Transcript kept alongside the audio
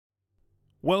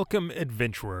Welcome,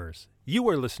 adventurers. You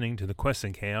are listening to the Quests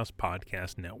and Chaos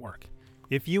Podcast Network.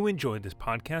 If you enjoyed this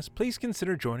podcast, please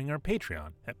consider joining our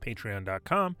Patreon at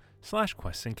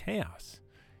patreon.com/questsandchaos.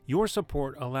 Your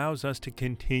support allows us to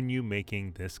continue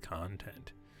making this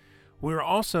content. We're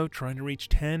also trying to reach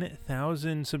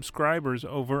 10,000 subscribers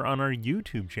over on our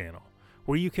YouTube channel,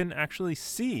 where you can actually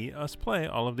see us play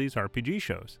all of these RPG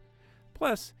shows.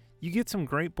 Plus, you get some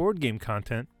great board game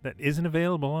content that isn't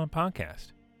available on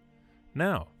podcast.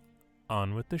 Now,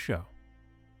 on with the show.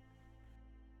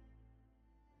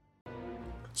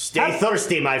 Stay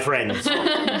thirsty, my friends.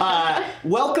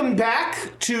 Welcome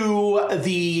back to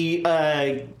the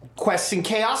Quests and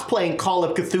Chaos playing Call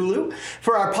of Cthulhu.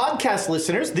 For our podcast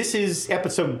listeners, this is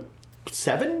episode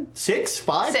 7, 6,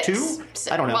 5, 6. 2?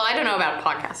 I don't know. Well, I don't know about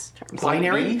podcast terms.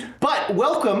 Binary. But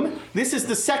welcome. This is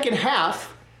the second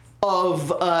half of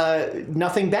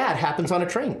Nothing Bad Happens on a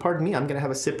Train. Pardon me, I'm going to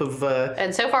have a sip of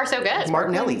And so far, so good.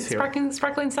 Martinelli's here.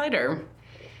 Sparkling cider.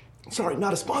 Sorry,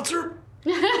 not a sponsor.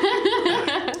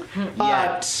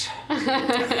 Yet.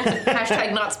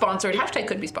 Hashtag not sponsored. Hashtag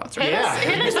could be sponsored. Yeah.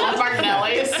 Hit us on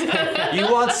Martinelli's.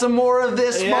 You want some more of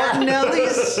this, Yeah.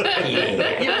 Martinelli's?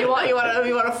 You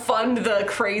want to fund the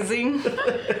crazy?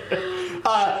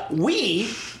 We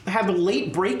have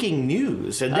late breaking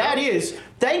news, and that is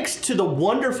thanks to the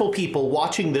wonderful people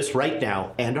watching this right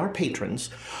now and our patrons.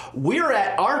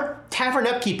 Our tavern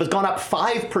upkeep has gone up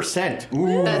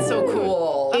 5%. That's so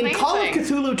cool. In Call of Amazing.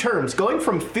 Cthulhu terms, going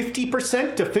from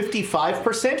 50% to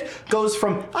 55% goes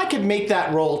from I could make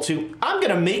that roll to I'm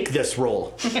going to make this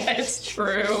roll. It's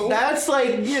true. That's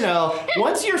like,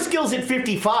 once your skill's at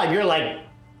 55, you're like,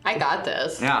 I got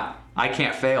this. Yeah, I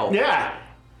can't fail. yeah.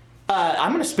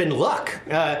 I'm going to spend luck.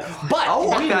 But I'll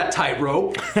walk that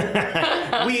tightrope.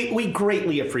 we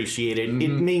greatly appreciate it. It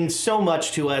means so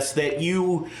much to us that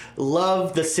you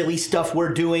love the silly stuff we're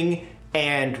doing,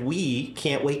 and we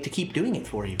can't wait to keep doing it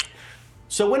for you.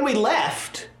 So when we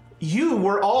left, you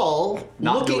were all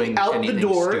Not looking doing out the anything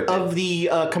door stupid. of the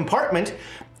compartment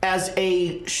as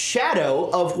a shadow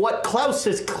of what Klaus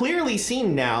has clearly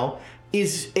seen now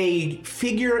is a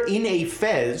figure in a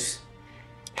fez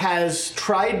has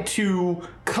tried to,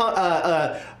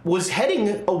 was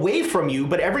heading away from you,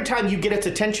 but every time you get its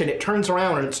attention, it turns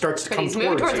around and it starts to But come he's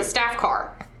moving towards you. a staff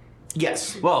car.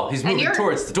 Yes. Well, he's moving you're-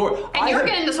 towards the door. And you're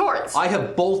getting the swords. I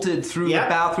have bolted through Yeah. the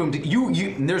bathroom.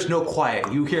 And there's no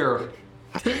quiet. You hear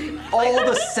all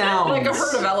the sounds. Like a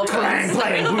herd of elephants.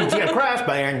 Bang, bang, boom, yeah, crash,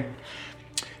 bang.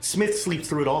 Smith sleeps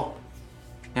through it all.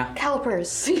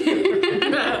 Calipers.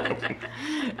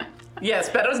 Yes,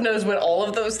 Beddoes knows what all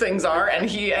of those things are,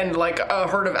 and like a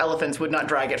herd of elephants would not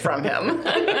drag it from him.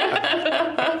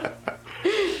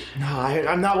 No,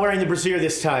 I'm not wearing the brassiere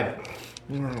this time.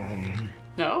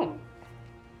 No.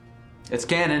 It's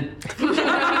canon.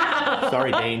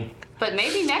 Sorry, Dane. But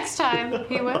maybe next time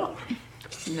he will.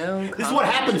 No. This is what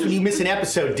happens when you miss an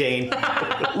episode, Dane.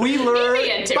 We lure.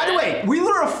 Be into By the it. way, We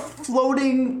lure a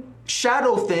floating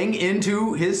shadow thing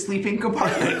into his sleeping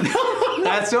compartment.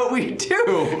 That's what we do.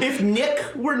 if Nick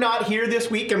were not here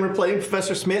this week and we're playing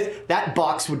Professor Smith, that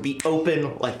box would be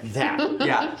open like that.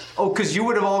 Yeah. Oh, because you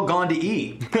would have all gone to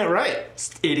eat. Right.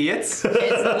 Idiots.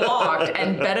 It's locked,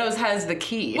 and Beddoes has the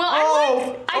key.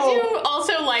 Well, I do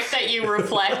also like that you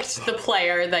reflect the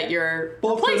player that you're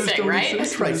replacing, right?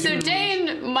 That's right. So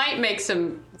Dane might make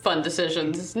some fun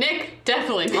decisions. Nick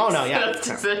definitely makes Oh, no, yeah. those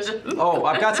decisions. Oh,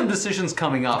 I've got some decisions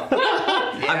coming up.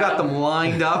 I've got them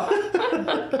lined up.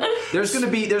 There's gonna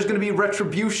be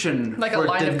retribution. Like a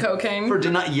line of cocaine? For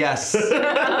yes.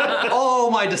 All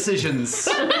my decisions.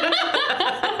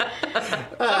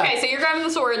 Okay, so you're grabbing the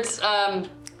swords.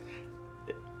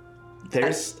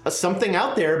 There's something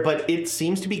out there, but it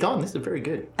seems to be gone. This is very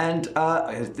good. And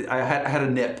I had a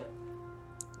nip.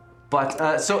 But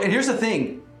and here's the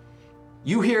thing.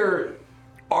 You hear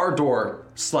our door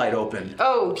slide open.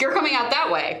 Oh, you're coming out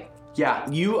that way. Yeah.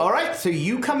 All right, so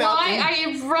you come Well, out.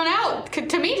 I run out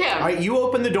to meet him. All right, you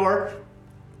open the door.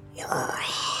 You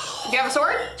have a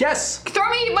sword? Yes. Throw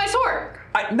me my sword.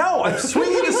 No, I'm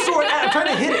swinging a sword at. I'm trying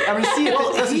to hit it. I'm gonna see if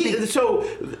it doesn't think. So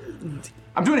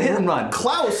I'm doing a hit and run.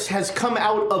 Klaus has come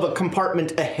out of a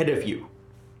compartment ahead of you.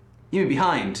 You mean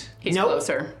behind? He's Nope.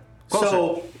 closer.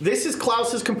 So this is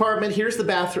Klaus's compartment. Here's the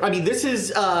bathroom. I mean, this is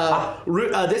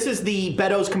the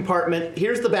Beddoes compartment.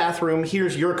 Here's the bathroom.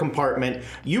 Here's your compartment.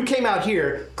 You came out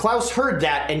here. Klaus heard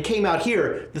that and came out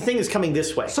here. The thing is coming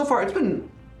this way. So far, it's been,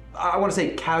 I want to say,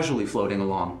 casually floating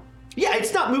along. Yeah,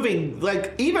 it's not moving.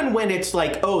 Like even when it's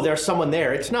like, oh, there's someone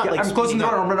there. It's not like I'm closing the speeding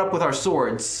door up. and run up with our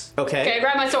swords. Okay, Okay.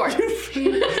 grab my sword.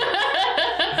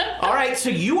 All right, so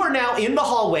you are now in the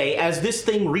hallway as this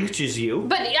thing reaches you.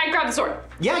 But I grabbed the sword.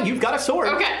 Yeah, you've got a sword.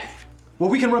 Okay. Well,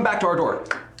 we can run back to our door.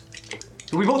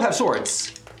 We both have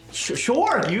swords.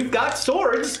 Sure, you've got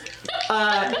swords.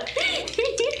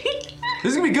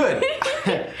 This is gonna be good.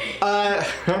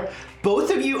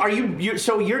 Both of you,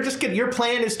 so you're just your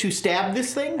plan is to stab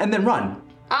this thing? And then run.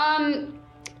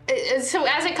 So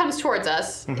as it comes towards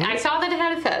us, I saw that it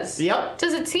had a fez. Yep.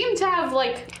 Does it seem to have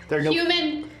like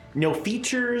human? No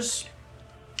features.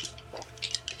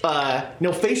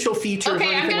 No facial features. Okay, or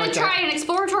I'm anything gonna like try that. an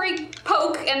exploratory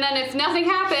poke, and then if nothing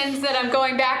happens, then I'm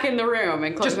going back in the room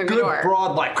and Just closing the good door.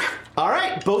 broad like. All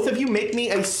right, both of you make me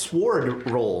a sword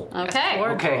roll. Okay.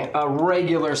 Okay, a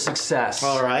regular success.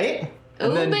 All right.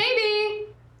 Ooh, then- baby.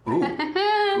 Ooh.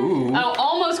 Ooh. Oh,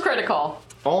 almost critical.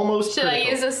 Almost Should critical.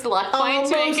 I use this luck point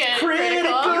to make Almost it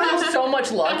critical. You have so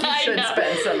much luck, you I should know.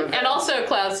 spend some of it. And also,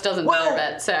 Klaus doesn't Well-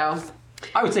 deserve it, so.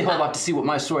 I would say hold off to see what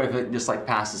my sword if it just like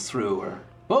passes through or.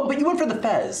 Well, but you went for the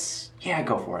fez. Yeah,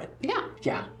 go for it. Yeah.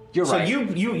 Yeah, you're So right.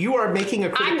 you are making a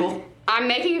critical. I'm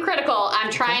making a critical.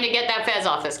 I'm trying to get that fez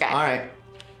off this guy. All right.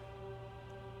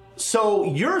 So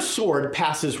your sword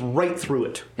passes right through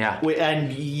it. Yeah.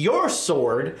 And your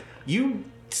sword, you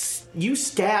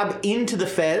stab into the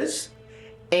fez,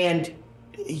 and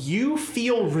you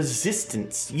feel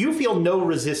resistance. You feel no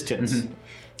resistance.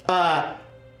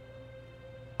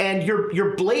 And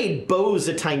your blade bows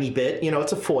a tiny bit. You know,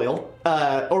 it's a foil.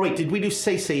 Or wait, did we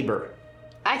say saber?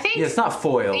 I think. Yeah, it's not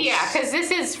foils. Yeah, because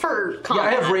this is for Yeah, combat.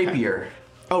 I have rapier.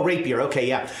 Oh, rapier. Okay,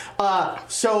 yeah.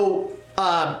 So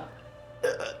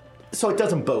it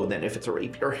doesn't bow then if it's a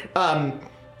rapier.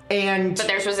 And But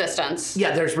there's resistance.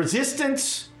 yeah, there's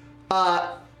resistance,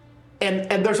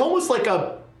 and there's almost like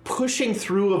a pushing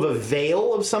through of a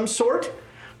veil of some sort,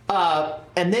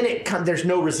 and then there's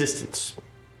no resistance,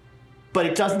 but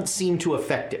it doesn't seem to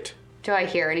affect it. Do I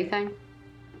hear anything?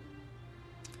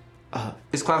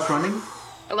 Is Klaus running?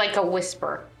 Like a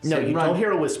whisper. No, Sit and you run. don't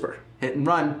hear a whisper. Hit and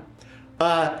run.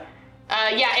 Yeah,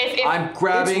 if I'm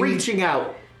grabbing. It's reaching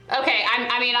out. okay,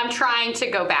 I'm trying to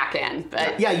go back in,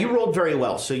 but Yeah, you rolled very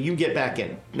well, so you get back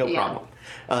in, no Yeah. problem.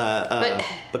 But-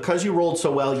 Because you rolled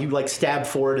so well, you like stab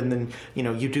forward, and then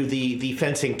you do the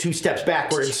fencing 2 steps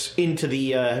backwards into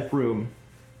the room,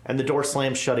 and the door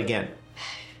slams shut again.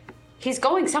 he's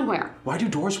going somewhere. Why do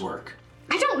doors work?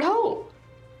 I don't know.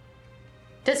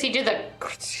 Does he do the?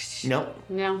 Nope.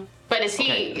 No. But is he?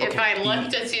 Okay, If okay. I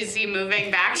look, is he moving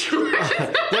back to?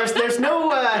 There's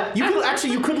no.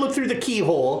 You could look through the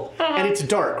keyhole, and it's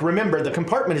dark. Remember, the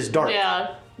compartment is dark.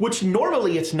 Yeah. Which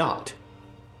normally it's not.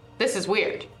 This is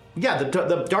weird. Yeah,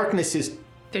 the darkness is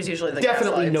There's usually the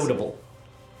definitely gas lights. notable.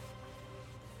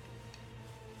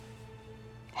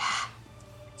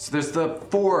 So there's the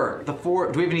four. Do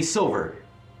we have any silver?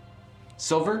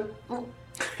 Silver?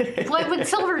 What would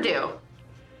silver do?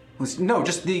 No,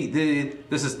 just the.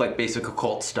 This is like basic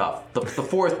occult stuff. The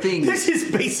 4 things. This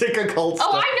is basic occult stuff.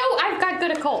 Oh, I know. I've got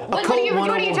good occult. What Occult are you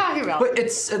 101. talking about? But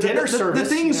it's Dinner the service,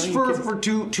 things you know, you for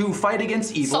to fight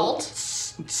against evil. Salt.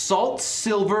 Salt,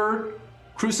 silver,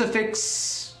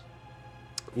 crucifix,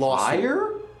 Lawsuit.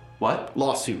 fire. What?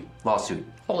 Lawsuit. Lawsuit.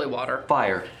 Holy water.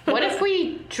 Fire. What if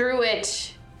we drew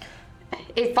it?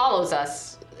 It follows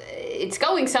us. It's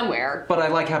going somewhere. But I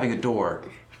like having a door.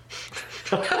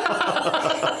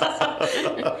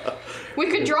 We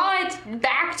could draw it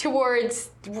back towards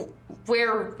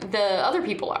where the other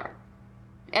people are.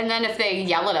 And then if they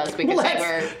yell at us, we can say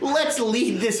we're... Let's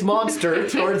lead this monster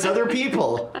towards other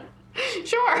people.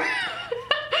 Sure.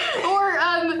 Or,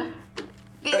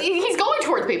 he's going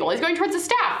towards people. He's going towards the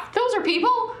staff. Those are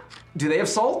people. Do they have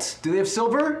salt? Do they have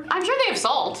silver? I'm sure they have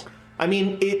salt. I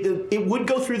mean, it would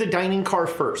go through the dining car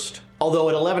first. Although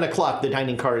at 11 o'clock, the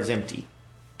dining car is empty.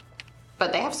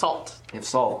 But they have salt. They have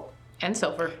salt. And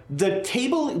silver. The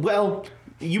table, well,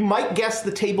 you might guess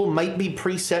the table might be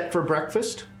preset for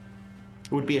breakfast.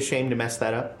 It would be a shame to mess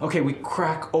that up. Okay, we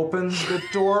crack open the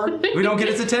door. We don't get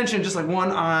its attention, just like one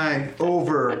eye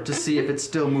over to see if it's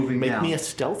still moving Make down. me a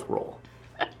stealth roll.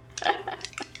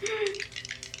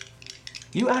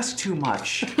 You ask too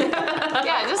much.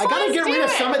 Yeah, just I let gotta us get do rid of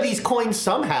it. some of these coins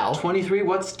somehow. 23,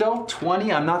 what's still?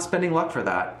 20? I'm not spending luck for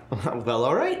that. Well,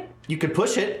 all right. You could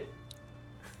push it.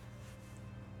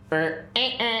 Or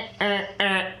use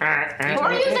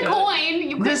a coin.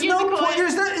 You could There's use no a coin. point.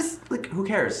 There's not. It's like, who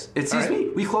cares? It's All right. me.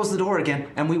 We close the door again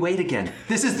and we wait again.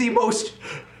 This is the most.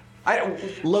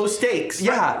 Low stakes.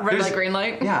 Yeah. Red there's- light, green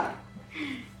light. Yeah.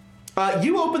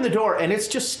 You open the door and it's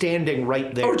just standing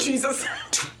right there. Oh, Jesus.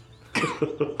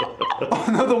 Oh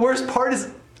no, the worst part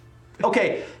is.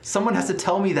 Okay, someone has to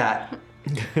tell me that.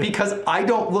 because I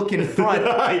don't look in front.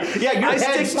 Yeah, your I head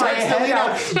stick my starts to head lean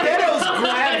out. Beddoes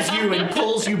grabs you and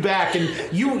pulls you back, and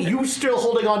you still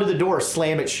holding onto the door,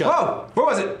 slam it shut. Oh, where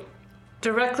was it?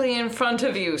 Directly in front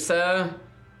of you, sir.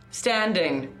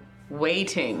 Standing.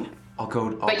 Waiting.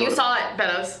 But you saw it,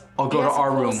 Beddoes. I'll go to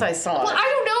our room. Of course I saw it. Well, I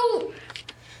don't know.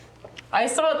 I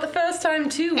saw it the first time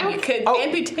too. Oh. You could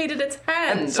amputated its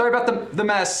hand. Sorry about the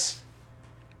mess.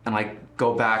 And I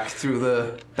go back through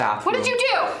the bathroom. What did you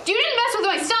do? You didn't mess with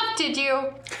my stuff, did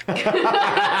you?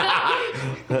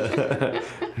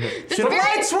 The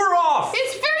lights were off.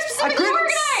 It's very I specifically couldn't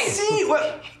organized. see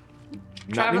what.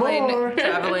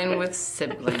 Traveling with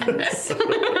siblings.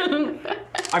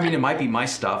 I mean, it might be my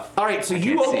stuff. All right, so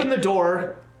you can't open see. the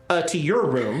door to your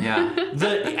room. Yeah.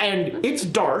 And it's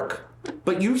dark,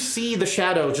 but you see the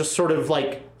shadow just sort of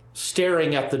like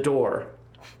staring at the door.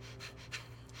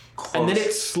 And then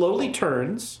it slowly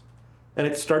turns, and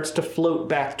it starts to float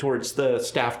back towards the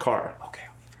staff car. Okay,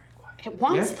 I'll be very quiet. It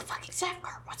wants Yeah. the fucking staff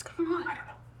car. What's going on? I don't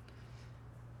know.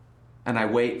 And I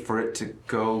wait for it to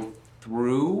go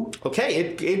through.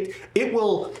 Okay, it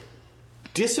will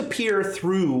disappear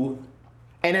through,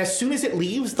 and as soon as it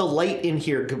leaves, the light in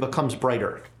here becomes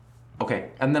brighter.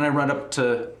 Okay, and then I run up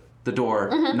to the door,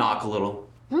 knock a little.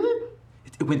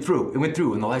 It went through,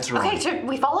 and the lights are on. Okay, so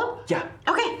we follow? Yeah.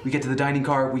 Okay. We get to the dining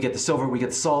car, we get the silver, we get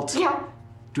the salt. Yeah.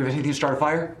 Do we have anything to start a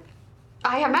fire?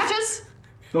 I have matches.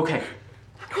 Okay.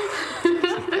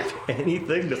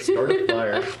 Anything to start a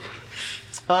fire.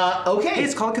 Okay.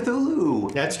 It's called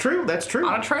Cthulhu. That's true, that's true.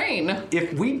 On a train.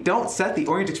 If we don't set the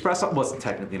Orient Express up, well, it's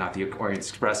technically not the Orient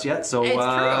Express yet, so It's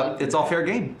true. it's all fair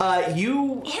game.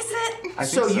 You... Is it? I think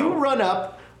So you run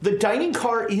up. The dining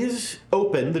car is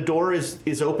open. The door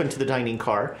is open to the dining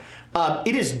car.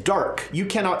 It is dark. You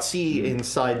cannot see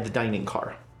inside the dining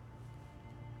car.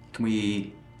 Can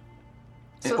we...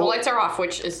 So the lights are off,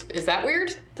 which is that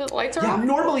weird? The lights are off?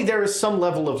 Normally there is some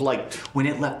level of light. When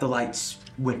it left, the lights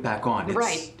went back on. It's,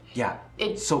 Right. Yeah.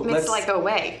 It so makes let's the light go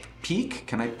away. peek.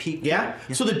 Can I peek? Yeah?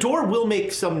 So the door will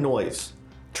make some noise.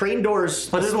 Train doors...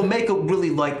 But it'll make a really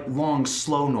long,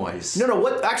 slow noise. No,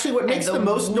 what makes the the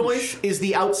most whoosh. noise is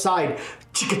the outside.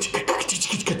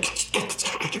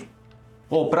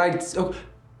 Well, but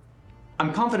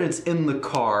I'm confident it's in the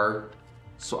car,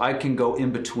 so I can go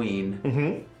in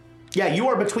between. Yeah, you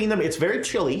are between them. It's very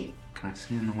chilly. Can I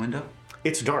see in the window?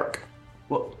 It's dark.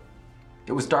 Well,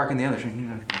 it was dark in the other.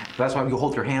 That's why you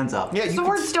hold your hands up. Yeah, you can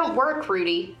Swords don't work,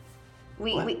 Rudy.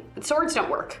 Swords don't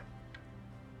work.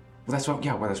 Well, that's why.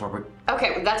 Yeah, well, that's why we're.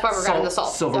 Okay, well, that's why we're grabbing the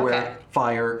salt. silverware, Okay.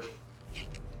 fire.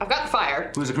 I've got the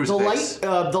fire. Who's a The crucifix?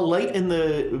 light in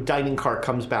the dining car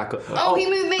comes back. Oh, he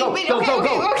moved. Go, Wait, go, okay, go, okay,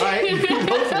 go. okay. All right, you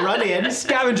both run in.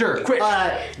 Scavenger, quick!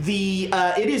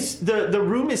 It is the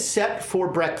room is set for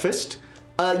breakfast.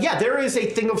 Yeah, there is a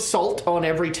thing of salt on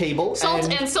every table.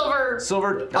 Salt and silver.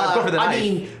 Silver. Go for the knife. I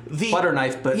mean, the butter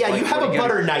knife, but yeah, like, you have what a do you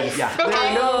butter get? knife. Yeah.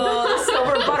 Okay. Oh, the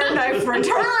silver butter knife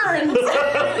returns.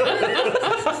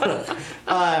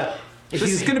 This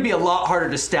is going to be a lot harder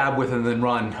to stab with and then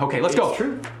run. Okay, let's go. It's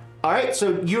true. All right,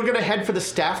 so you're gonna head for the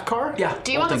staff car. Yeah.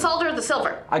 Do you want the salt or the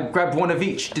silver? I grabbed one of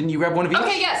each. Didn't you grab one of each?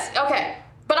 Okay, yes, okay.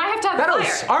 But I have to have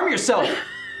Beddoes, fire. arm yourself.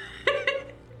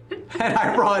 And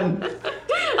I run.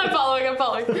 I'm following. I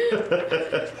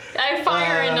have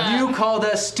fire and You called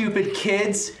us stupid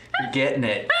kids. You're getting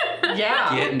it.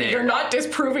 Yeah. Getting it. You're not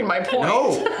disproving my point.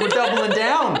 No, we're doubling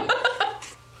down.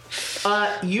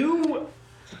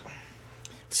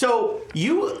 So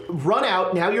you run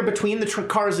out. Now you're between the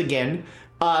cars again.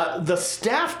 The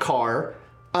staff car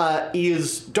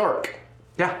is dark.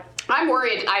 Yeah. I'm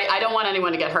worried. I don't want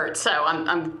anyone to get hurt, so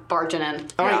I'm barging in.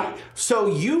 All right. So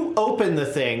you open the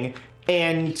thing,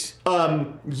 and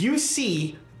you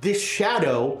see this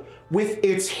shadow with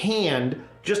its hand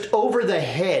just over the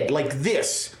head, like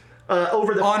this.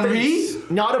 Over the Henri? face.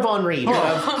 Not of Henri,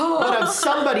 but of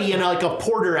somebody in like a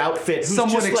porter outfit who's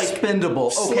Someone just like expendable.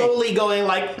 Okay. slowly going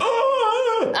like.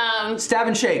 "Ah!" Stab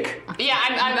and shake. Yeah,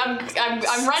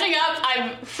 I'm running up.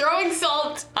 I'm throwing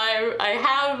salt. I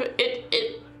have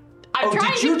it. I'm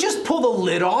trying Did you to just pull the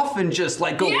lid off and just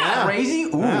like go Yeah. crazy?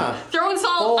 Ooh. Yeah. throwing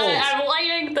salt. Bold. I'm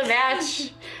lighting the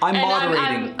match. I'm and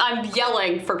moderating. I'm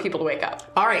yelling for people to wake up.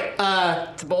 All right.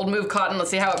 It's a bold move, Cotton. Let's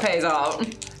see how it pays off.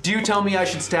 Do you tell me I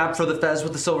should stab for the fez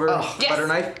with the silver Yes, butter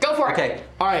knife? go for it. Okay.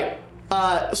 All right.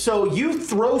 So you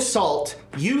throw salt,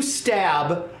 you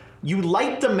stab, you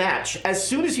light the match. As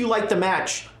soon as you light the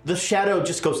match, the shadow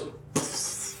just goes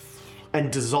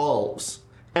and dissolves,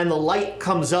 and the light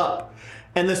comes up,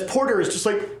 and this porter is just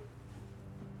like,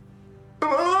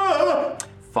 "Ah!"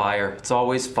 Fire. It's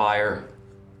always fire.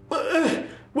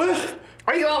 Well,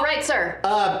 Are you all right, sir?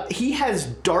 He has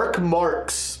dark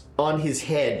marks on his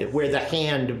head where the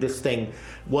hand of this thing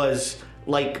was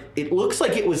like, it looks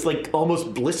like it was like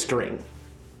almost blistering.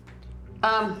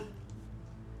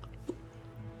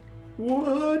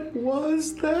 What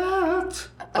was that?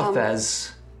 A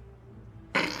fez.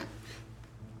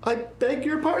 I beg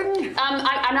your pardon?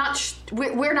 I'm not.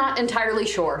 We're not entirely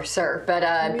sure, sir.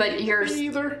 But you're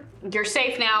Either. you're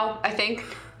safe now. I think.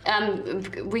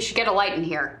 We should get a light in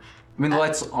here. I mean, the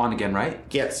light's on again, right?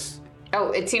 Yes.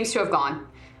 Oh, it seems to have gone.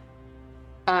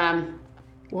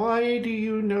 Why do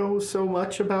you know so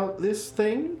much about this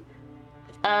thing?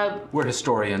 We're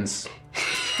historians.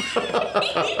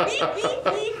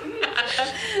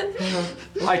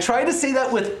 I try to say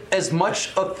that with as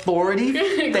much authority that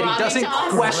he doesn't Gravitas.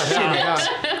 question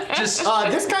it. Just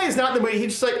This guy is not in the way.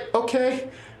 He's just like, okay.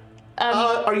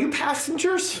 Are you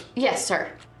passengers? Yes,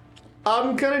 sir.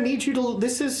 I'm gonna need you to.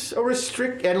 This is a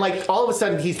restrict. And like all of a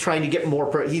sudden, he's trying to get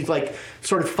more. He's like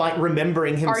sort of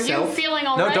remembering Are himself. you feeling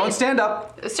all right? no, don't stand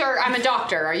up. Sir, I'm a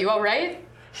doctor. Are you all right?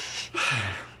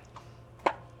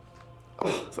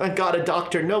 I got a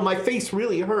doctor. No, my face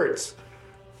really hurts.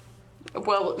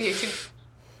 Well, you should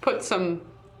put some.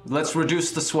 Let's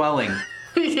reduce the swelling.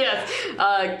 Yes.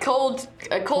 A cold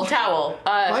towel.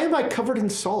 Why am I covered in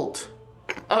salt?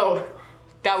 Oh,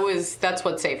 that's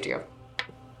what saved you.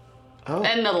 Oh,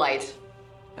 And the light.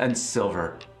 And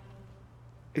silver.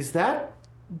 is that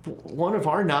one of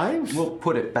our knives? We'll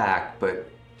put it back, but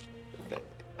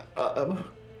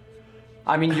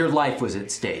I mean, your life was at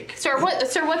stake. Sir,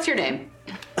 what's your name?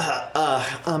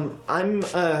 I'm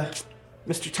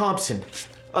Mr. Thompson.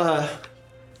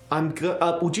 I'm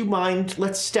good. Would you mind?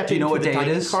 Let's step Do you know into what the day it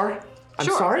dining is? car. I'm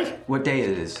Sure. sorry. What day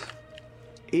it is?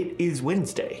 It is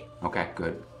Wednesday. Okay,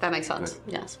 good. That makes sense.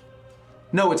 Good. Yes.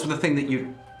 No, it's the thing that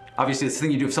you. Obviously, it's the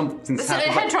thing you do if something's It's a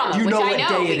happening. head but trauma, you which know I what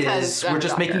know day it because is. I'm We're a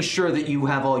just doctor. making sure that you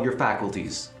have all your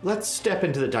faculties. Let's step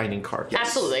into the dining car. Yes.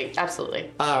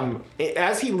 Absolutely.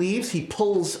 As he leaves, he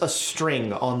pulls a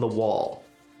string on the wall,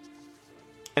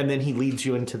 and then he leads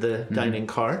you into the dining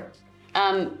car.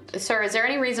 Sir, is there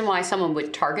any reason why someone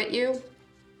would target you?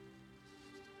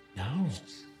 No.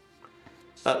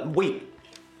 Wait,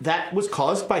 that was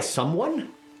caused by someone?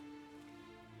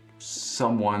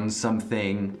 Someone,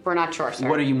 something. We're not sure, sir.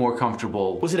 What are you more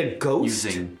comfortable Was it a ghost?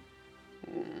 using?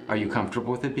 Are you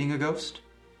comfortable with it being a ghost?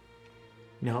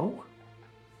 No.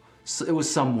 So it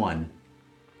was someone.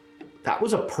 That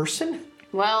was a person?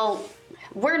 Well,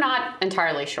 we're not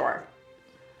entirely sure.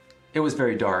 It was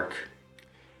very dark.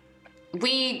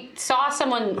 We saw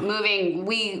someone moving.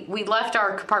 We left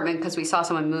our compartment because we saw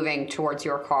someone moving towards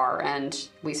your car, and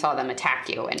we saw them attack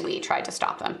you, and we tried to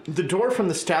stop them. The door from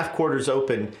the staff quarters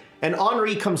open, and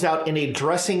Henri comes out in a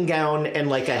dressing gown and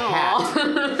like a hat.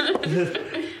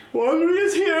 Henri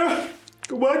is here.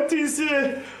 What is...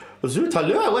 Zut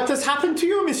alors, what has happened to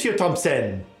you, Monsieur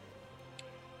Thompson?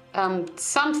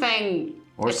 Something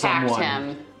Or attacked someone.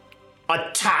 him.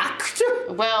 Attacked?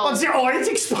 Well- On the Orient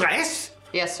Express?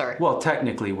 Yes, sir. Well,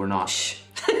 technically, we're not.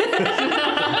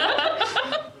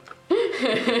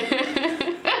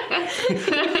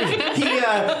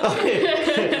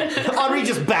 Henri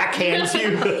just backhands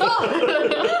you.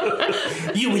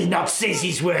 You will not say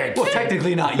these words. Well,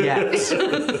 technically not yet.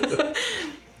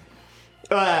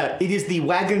 It is the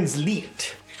wagon's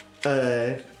leet.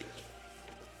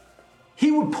 He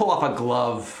would pull off a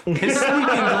glove. His sleeping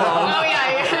glove. Oh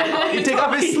yeah. He'd take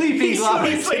off his sleeping glove.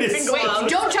 Wait,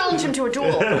 don't challenge him to a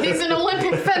duel. He's an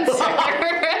Olympic fencer.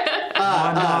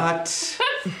 Why not?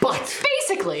 But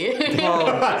Basically. Well,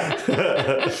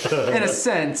 in a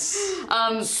sense.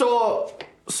 so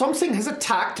something has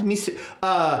attacked me.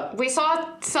 We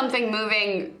saw something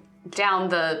moving down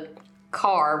the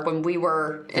car when we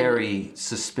were Very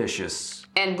suspicious.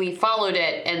 and we followed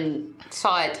it and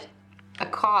saw it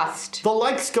accost. The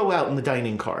lights go out in the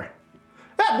dining car.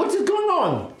 Ah, what is going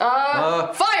on?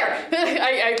 Fire!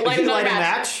 I light You another light a match.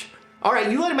 match. All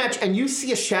right, you light a match, and you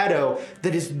see a shadow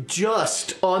that is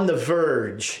just on the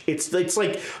verge. It's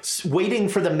like waiting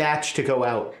for the match to go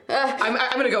out. I'm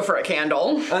gonna go for a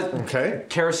candle. Okay.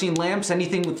 Kerosene lamps,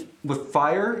 anything with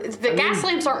fire? The gas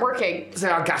lamps aren't working.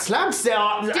 There are gas lamps. There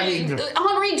are. I mean,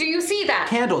 Henri, do you see that?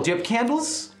 Candle. Do you have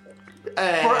candles? For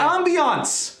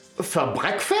ambiance. for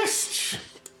breakfast.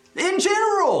 In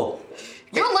general.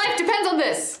 Your life depends on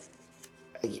this.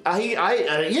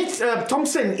 Yes,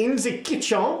 Thompson, in the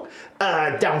kitchen,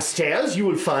 downstairs, you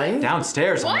will find.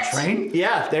 Downstairs on What? the train?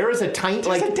 Yeah, there is a tiny,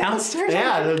 There's a downstairs?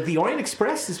 Yeah, the Orient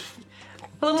Express is.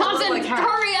 Thompson,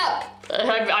 hurry up.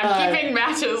 I'm keeping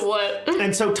matches lit.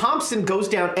 And so Thompson goes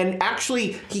down, and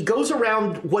actually he goes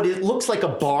around what it looks like a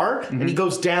bar, and he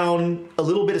goes down a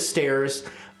little bit of stairs,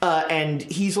 and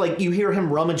he's like, you hear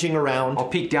him rummaging around. I'll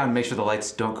peek down and make sure the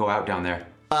lights don't go out down there.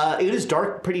 It is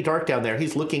dark, pretty dark down there.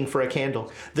 He's looking for a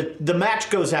candle. The match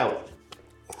goes out.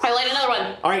 I light another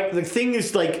one. All right, the thing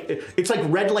is like, it's like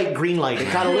red light, green light.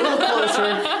 It got a little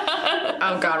closer.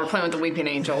 Oh God, we're playing with the weeping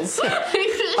angels.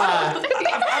 I'm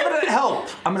gonna help.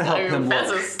 I'm gonna help him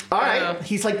look. All right,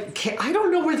 he's like, I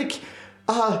don't know where the.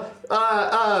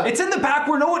 It's in the back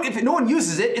where if no one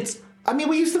uses it, it's. I mean,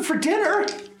 we use them for dinner.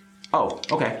 Oh,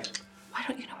 okay. Why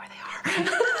don't you know where they are?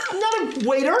 I'm not a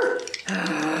waiter.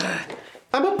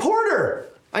 I'm a porter.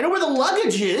 I know where the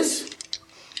luggage is.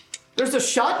 There's a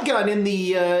shotgun in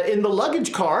the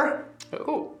luggage car.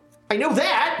 Oh, I know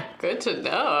that. good to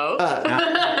know.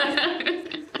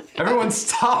 Everyone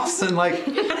stops and like.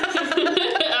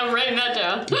 I'm writing that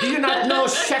down. Do you not know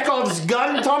Chekhov's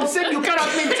gun, Thompson? You cannot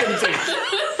mention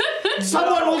this.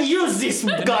 Someone will use this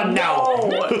gun now.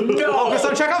 Focus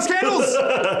on Chekhov's candles.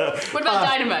 What about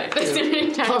dynamite?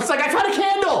 Tom's like, I found a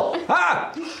candle. All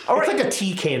right. It's like a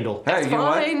tea candle. Hey, you know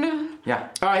what? Fine. Yeah.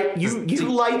 All right, you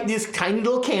light this tiny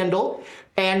little candle,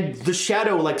 and the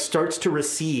shadow like starts to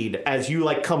recede as you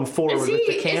like come forward with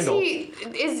the candle.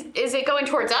 Is it going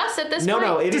towards us at this point?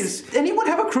 No, it Does is. anyone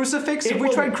have a crucifix? Have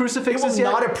we tried crucifixes It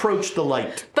will yet? not approach the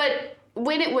light. But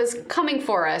when it was coming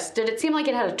for us, did it seem like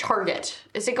it had a target?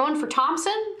 Is it going for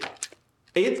Thompson?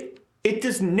 It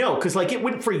does no, because like it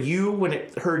went for you when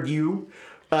it heard you.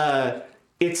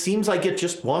 It seems like it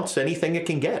just wants anything it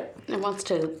can get. It wants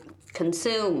to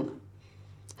consume.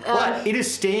 But it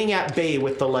is staying at bay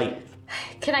with the light.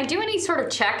 Can I do any sort of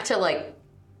check to like?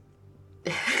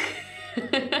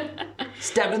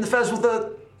 Stabbed in the face with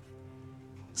a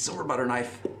silver butter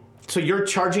knife. So you're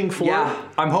charging forward? Yeah,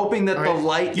 I'm hoping that the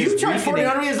light You is charge forward, and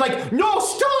weakening. Henry is like, no,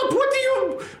 stop! What do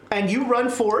you? And you run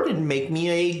forward and make me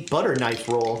a butter knife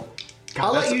roll. God,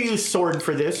 I'll let that's- you use sword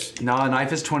for this. No, a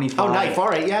knife is 25. Oh, knife. All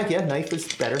right, yeah, knife is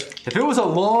better. If it was a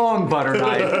long butter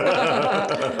knife.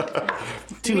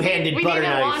 Two-handed We butter need a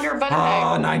knife. longer butter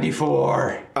Oh, knife.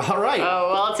 94. All right. Oh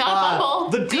well, it's not a fumble.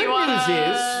 The good news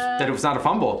is That it was not a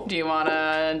fumble. Do you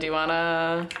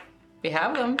wanna? We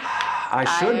have them. I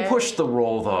should push the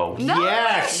roll though. No,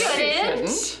 yes. you shouldn't.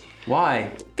 Shouldn't.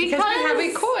 Why? Because we have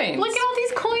eight coins. Look at all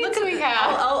these coins we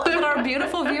have. What our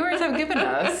beautiful viewers have given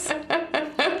us.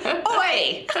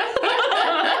 Oi!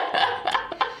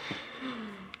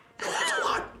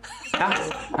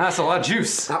 That's a lot of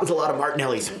juice. that was a lot of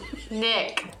Martinelli's.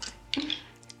 Nick,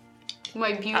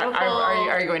 my beautiful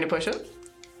Are you going to push it?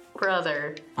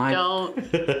 brother, I- don't.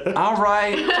 All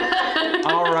right.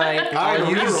 All right. I'll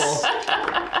use.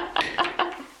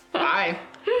 Reroll. Bye.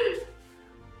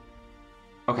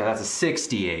 Okay, that's a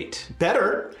 68.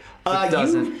 Better.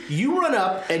 doesn't. You run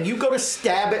up and you go to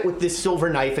stab it with this silver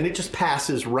knife, and it just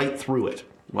passes right through it.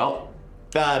 Well,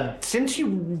 Since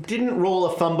you didn't roll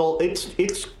a fumble,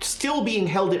 it's still being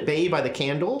held at bay by the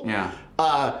candle. yeah.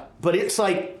 But it's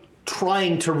like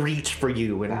trying to reach for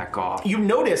you, and Back off. you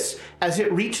notice as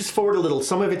it reaches forward a little,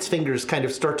 some of its fingers kind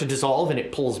of start to dissolve, and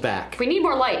it pulls back. We need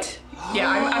more light. Yeah,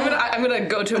 I'm gonna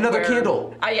go to Another where,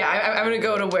 candle. I'm gonna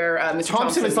go to where Mr.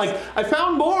 Thompson is like, I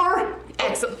found more.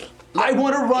 excellent. I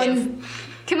want to run.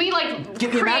 Can we like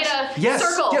Give me a create match? a Yes,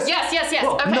 circle? yes. Yes.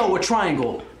 Well, Okay. no, a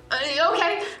triangle.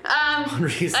 Okay.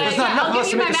 Henri's Yeah, like, not enough I'll of us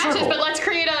give to you my make a matches, circle. but let's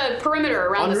create a perimeter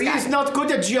around this Henri's guy. not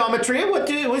good at geometry.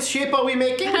 What shape are we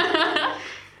making?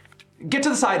 Get to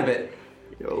the side of it.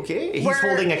 Okay, he's We're-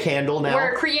 holding a candle now.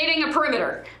 We're creating a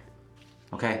perimeter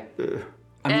Okay.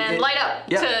 and light up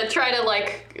yeah. to try to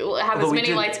like have Although as we many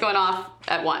did- lights going off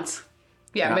at once.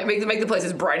 Yeah, Yeah. make the place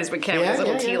as bright as we can Yeah, with those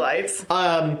little yeah, tea yeah. lights.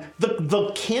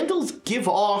 The candles give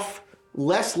off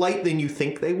less light than you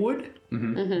think they would,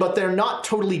 but they're not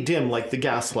totally dim like the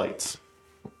gas lights.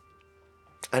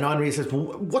 And Henri says,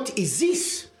 "What is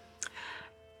this?"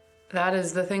 That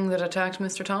is the thing that attacked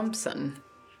Mr. Thompson.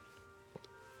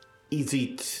 Is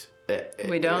it?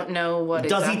 We don't know what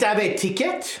Does it have a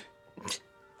ticket?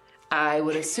 I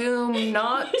would assume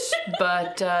not,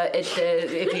 but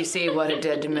if you see what it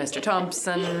did to Mr.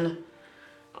 Thompson,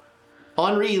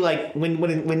 Henri, like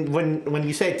when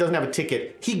you say it doesn't have a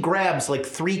ticket, he grabs like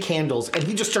 3 candles and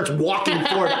he just starts walking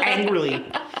forward angrily.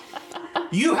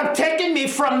 You have taken me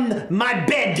from my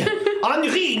bed.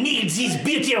 Henri needs his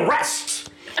beauty rest.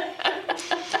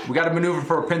 We got to maneuver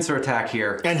for a pincer attack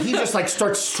here. And he just like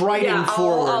starts striding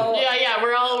forward. Yeah,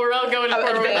 we're all going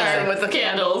forward with advancing our with the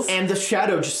candles. And the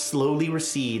shadow just slowly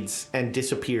recedes and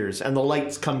disappears, and the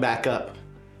lights come back up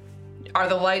are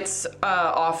the lights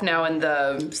off now in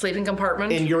the sleeping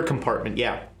compartment? in your compartment.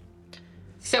 Yeah.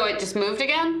 So it just moved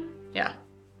again? Yeah.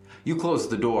 You close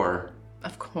the door.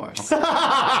 Of course. Roll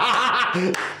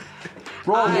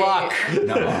luck.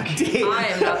 No. I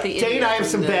am not the Dane, I have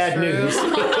some bad news.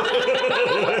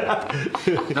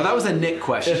 No, that was a Nick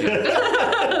question.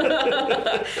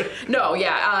 No,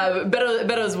 yeah.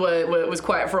 Beddoes was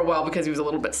quiet for a while because he was a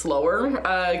little bit slower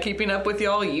keeping up with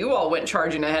y'all. You all went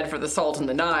charging ahead for the salt and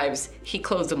the knives. He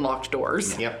closed and locked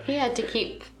doors. Yep. He had to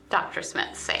keep Dr.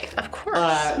 Smith safe. Of course.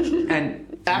 And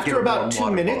After get about warm 2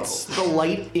 water minutes, bottles. the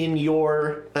light in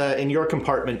your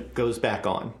compartment goes back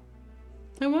on.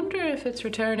 I wonder if it's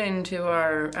returning to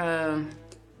our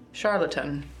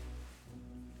charlatan.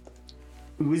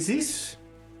 Who is this?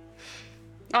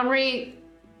 Henri,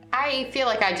 I feel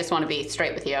like I just want to be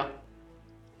straight with you.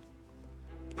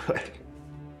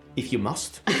 If you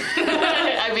must.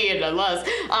 I mean, unless.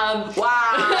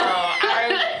 Wow.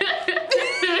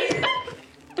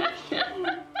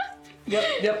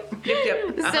 Yep.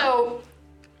 So,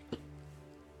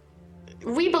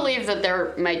 we believe that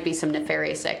there might be some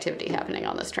nefarious activity happening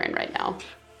on this train right now.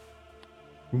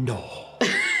 No.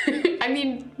 I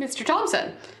mean, Mr.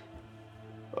 Thompson,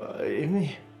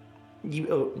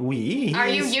 We. are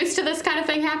you used to this kind of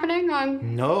thing happening?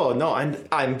 No,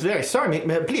 I'm very sorry.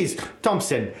 Please,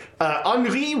 Thompson.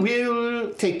 Henri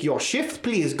will take your shift.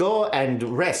 Please go and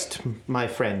rest, my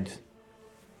friend.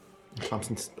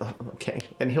 Thompson's okay,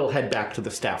 and he'll head back to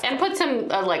the staff. And put some,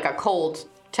 like a cold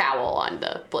towel on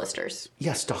the blisters.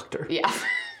 Yes, doctor. Yeah.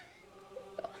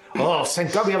 Oh,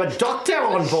 thank God we have a doctor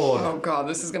on board. Oh God,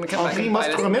 this is gonna come back Henri and must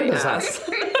bite us in remember the that.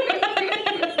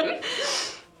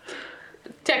 ass.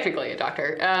 Technically a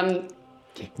doctor.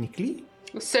 Technically.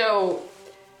 So,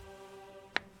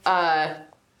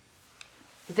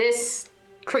 this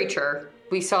creature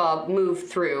we saw move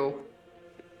through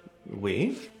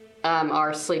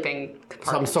our sleeping Some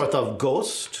compartment sort of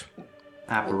ghost.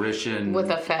 Apparition with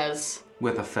a fez.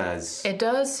 with a fez. It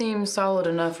does seem solid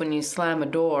enough when you slam a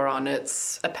door on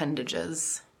its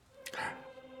appendages.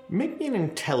 Make me an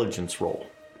intelligence roll.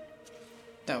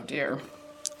 Oh dear.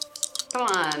 Come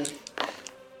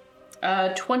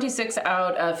on. 26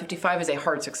 out of 55 is a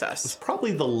hard success.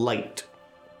 Probably the light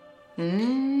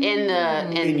In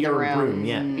the your room. room.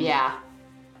 Yeah. Yeah.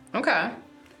 Okay.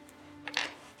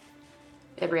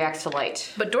 It reacts to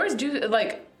light. But doors do,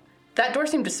 like, that door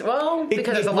seemed to, well, because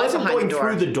it there's a light wasn't behind going the door.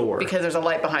 through the door. Because there's a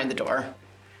light behind the door.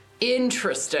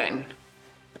 Interesting.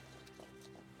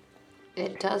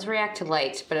 It does react to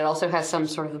light, but it also has some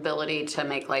sort of ability to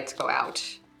make lights go out.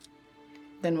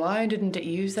 Then why didn't it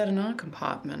use that in our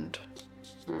compartment?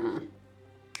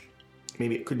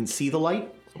 Maybe it couldn't see the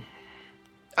light.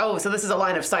 Oh, so this is a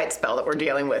line of sight spell that we're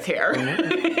dealing with here.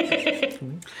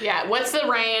 Yeah, what's the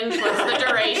range? What's the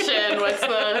duration? What's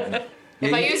the...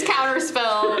 If I use counter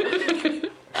spell...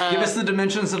 Give us the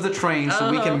dimensions of the train so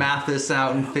we can math this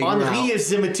out and figure Henri out. is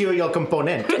the material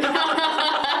component.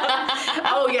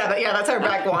 Oh, yeah, that's our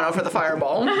back guano for the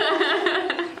fireball.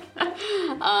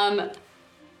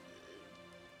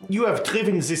 You have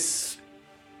driven this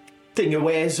thing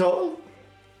away, so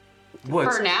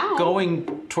What's For now.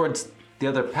 going towards the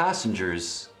other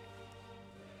passengers?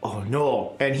 oh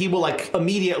no. And he will like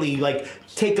immediately like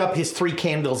take up his 3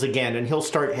 candles again and he'll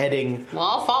start heading. Well,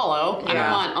 I'll follow. I don't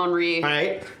Yeah. want Henri... All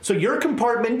right. So your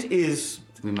compartment is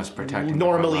We must protect him.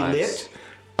 normally with our lit.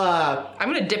 lives.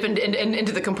 I'm gonna dip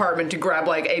into the compartment to grab,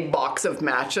 like, a box of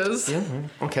matches.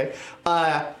 Okay.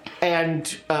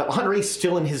 And Henri's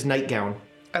still in his nightgown.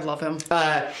 I love him.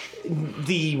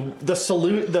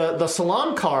 The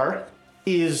salon car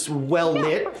is well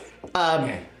lit.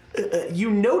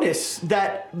 You notice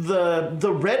that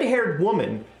the red-haired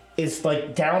woman is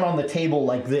like down on the table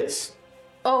like this.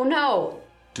 Oh, no.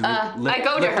 Do we I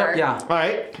go to lift up- her. Yeah. All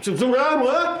right.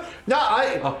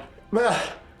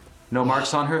 No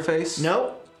marks on her face?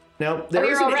 No. There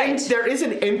you're is all right. there is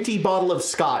an empty bottle of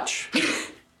scotch.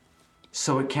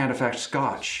 So it can't affect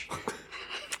Scotch.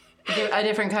 A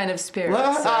different kind of spirit.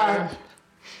 Well,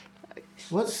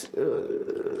 what's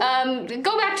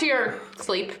Go back to your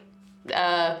sleep,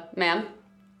 ma'am.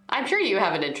 I'm sure you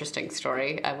have an interesting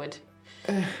story. I would...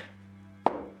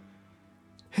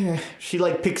 She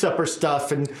like picks up her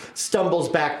stuff and stumbles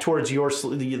back towards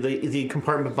the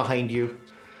compartment behind you.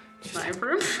 My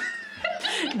room?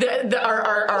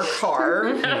 Our car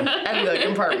and the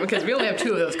compartment, because we only have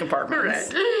 2 of those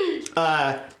compartments.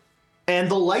 And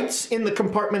the lights in the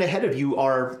compartment ahead of you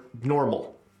are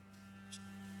normal.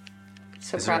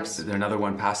 So Is perhaps... there another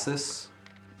one past this?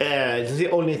 The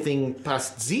only thing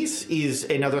past this is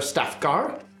another staff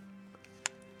car.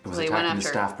 It was Well, he went attacking the after-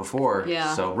 staff before,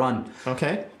 Yeah. so run.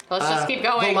 Okay. Let's just keep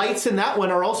going. The lights in that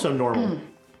one are also normal.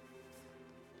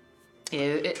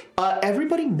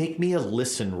 Everybody make me a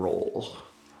listen roll.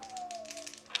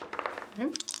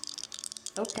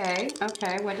 Okay.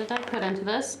 What did I put into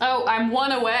this? Oh, I'm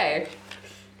 1 away.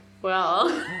 Well,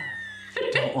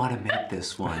 Don't want to make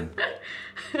this one.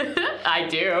 I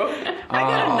do. I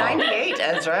got a 98,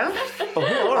 Ezra.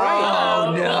 Oh, all right.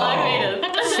 Oh, no. I made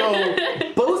it.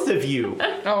 So, both of you,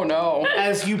 Oh, no.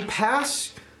 as you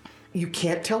pass, you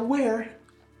can't tell where,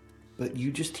 but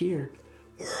you just hear.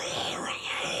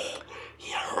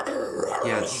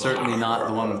 Yeah, it's certainly not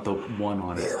the one with the 1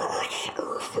 on it.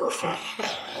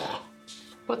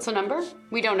 What's the number?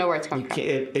 We don't know where it's coming from.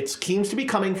 It seems to be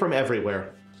coming from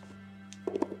everywhere.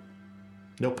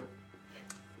 Nope.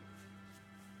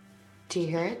 Do you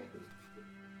hear it?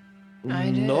 I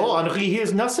do. No, Henri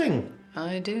hears nothing.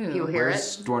 I do. You hear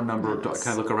Where's it? door number? Can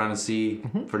I look around and see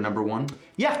for number 1?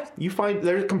 Yeah, you find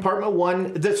there's compartment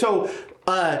 1.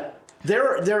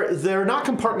 There are not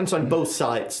compartments on both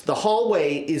sides. The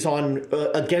hallway is on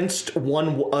against the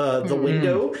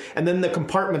window, and then the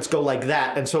compartments go like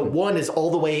that. And so 1 is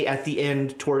all the way at the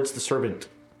end towards the servant.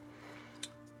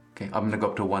 Okay, I'm gonna go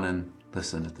up to 1 and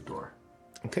listen at the door.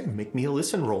 Okay, make me a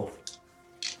listen roll.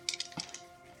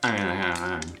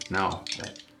 No.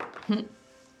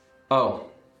 Oh.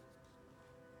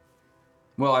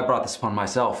 Well, I brought this upon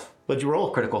myself. What'd you roll?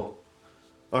 Critical.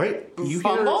 All right, you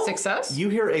Fumble? Success? You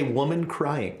hear a woman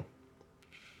crying.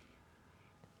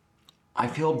 I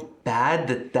feel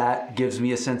bad that gives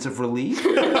me a sense of relief.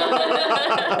 Well,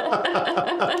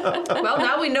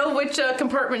 now we know which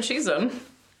compartment she's in.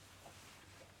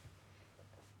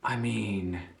 I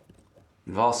mean,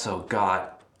 we've also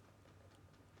got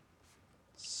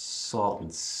salt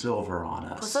and silver on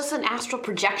us. Was this an astral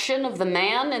projection of the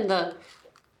man in the...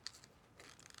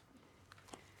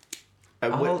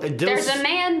 There's a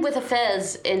man with a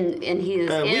fez and he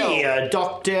is ill. Oui,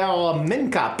 Dr.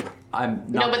 Minkap. I'm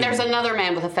No, not but there's being- another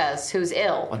man with a fez who's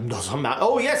ill. Another man.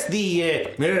 Oh, yes,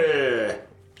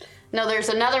 No, there's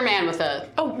another man with a...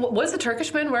 Oh, was the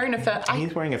Turkish man wearing a fez? I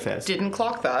he's wearing a fez. didn't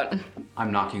clock that.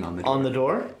 I'm knocking on the door. On the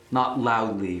door. Not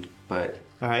loudly, but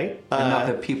All right. enough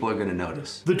that people are gonna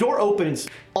notice. The door opens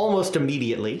almost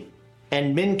immediately,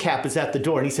 and Minkap is at the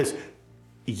door, and he says,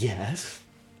 "Yes."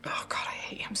 Oh, God, I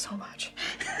hate him so much.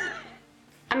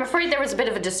 I'm afraid there was a bit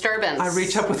of a disturbance. I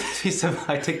reach up with this piece of,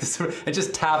 I take this and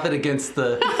just tap it against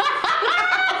the,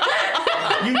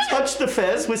 You touch the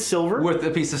fez with silver. with a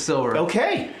piece of silver.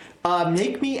 Okay.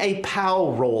 Make me a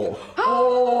POW roll.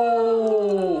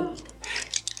 Oh,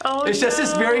 It's just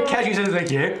this very catchy, just like,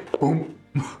 yeah, boom.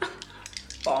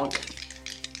 bonk.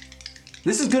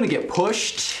 This is gonna get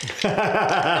pushed.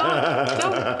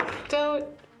 Don't.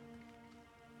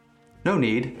 No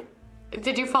need.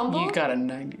 Did you fumble? You got a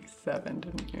 97,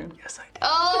 didn't you? Yes, I did.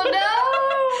 Oh,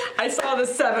 no! I saw the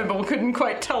 7, but couldn't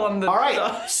quite tell him the... All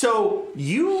right. So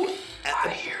you, I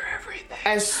hear everything.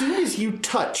 as soon as you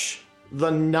touch the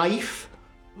knife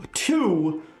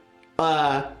to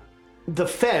the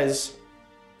fez,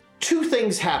 2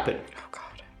 things happen. Oh,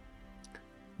 God.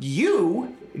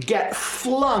 You get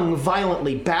flung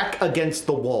violently back against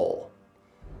the wall.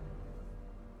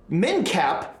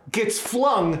 Minkap gets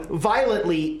flung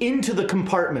violently into the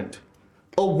compartment.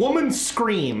 A woman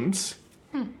screams.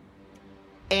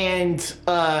 And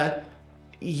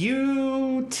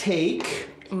you take...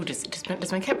 Ooh, does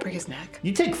my cat break his neck?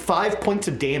 You take 5 points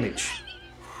of damage.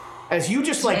 As you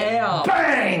just like Damn.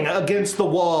 bang against the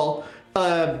wall,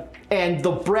 and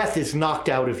the breath is knocked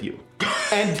out of you.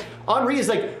 And Henri is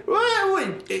like,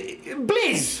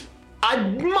 please, I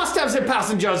must have the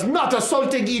passengers not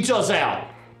assaulting each other.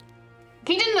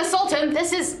 He didn't assault him.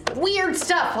 This is weird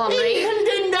stuff, He Henri. held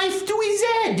a knife to his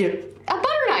head. A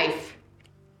butter knife.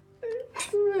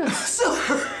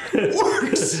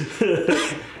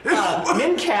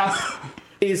 Minkap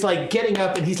is like getting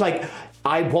up and he's like,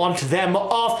 I want them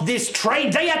off this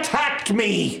train. They attacked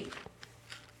me.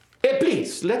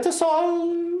 Please, let us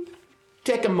all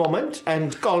take a moment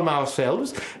and calm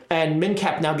ourselves. And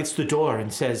Minkap now gets to the door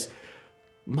and says,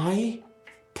 my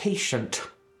patient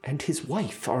and his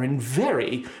wife are in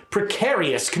very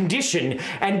precarious condition,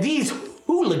 and these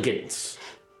hooligans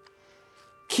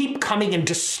keep coming and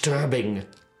disturbing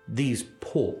these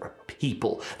poor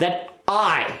people that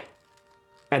I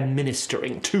am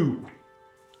ministering to.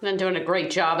 And doing a great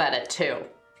job at it, too.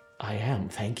 I am,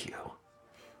 thank you.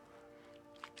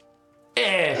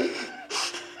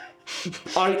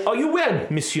 Are you well,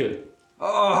 monsieur?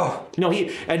 Oh, No,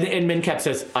 and Minkap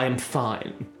says, I am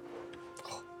fine.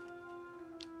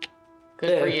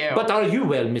 Good for you. But are you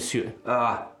well, monsieur?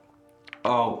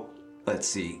 oh, let's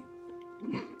see.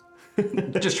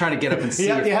 Just trying to get up and see.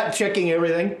 Yeah, checking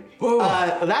everything.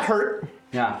 That hurt.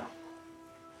 Yeah.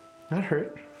 Not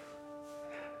hurt.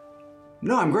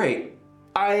 No, I'm great.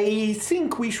 I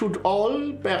think we should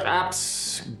all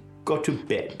perhaps go to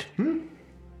bed.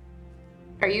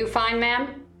 Are you fine,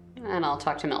 ma'am? And I'll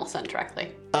talk to Millicent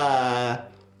directly.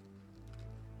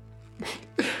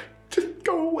 Just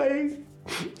go away.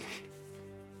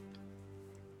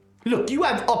 Look, you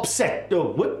have upset.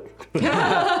 Oh, what?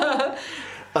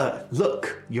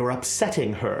 Look, you're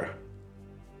upsetting her.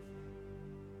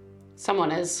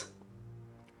 Someone is.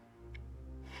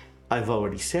 I've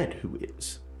already said who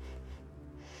is.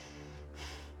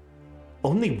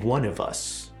 Only one of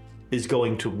us is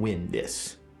going to win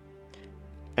this.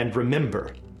 And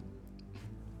remember,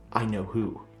 I know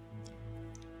who.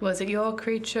 Was it your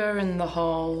creature in the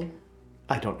hall?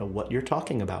 I don't know what you're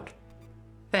talking about.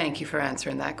 Thank you for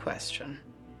answering that question,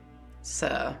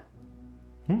 sir.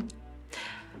 I'm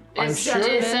sure.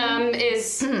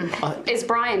 Is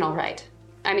Brian all right?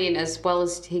 I mean, as well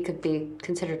as he could be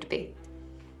considered to be.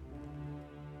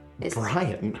 Is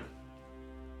Brian?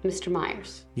 Mr.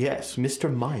 Myers. Yes,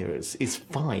 Mr. Myers is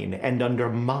fine and under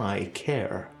my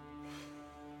care.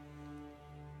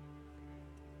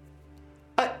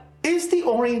 Is the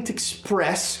Orient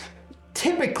Express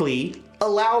typically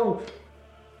allow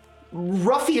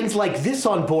ruffians like this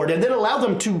on board and then allow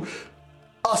them to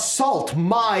assault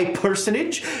my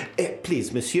personage?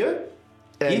 Please, monsieur.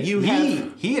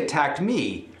 He attacked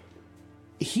me.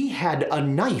 He had a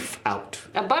knife out.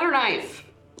 A butter knife.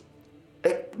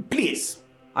 Please.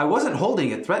 I wasn't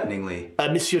holding it threateningly.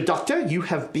 Monsieur Doctor, you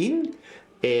have been,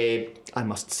 I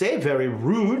must say, very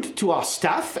rude to our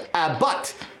staff,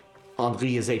 but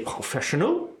Henri is a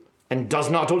professional and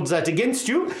does not hold that against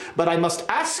you, but I must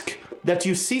ask that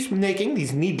you cease making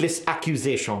these needless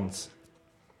accusations.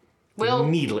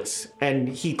 Needless. And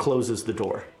he closes the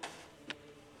door.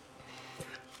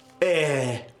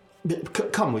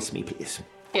 Come with me, please.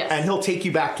 Yes. And he'll take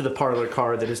you back to the parlor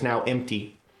car that is now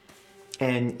empty.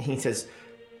 And he says,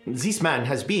 this man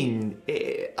has been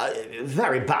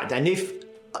very bad, and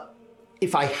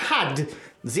if I had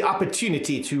the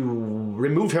opportunity to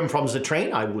remove him from the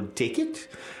train, I would take it.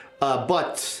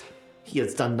 But he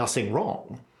has done nothing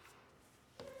wrong.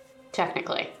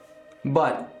 Technically.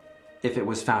 But if it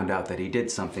was found out that he did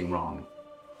something wrong.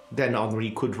 Then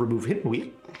Henri could remove him,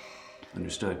 oui.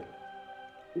 Understood.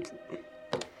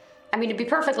 I mean, to be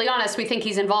perfectly honest, we think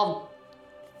he's involved.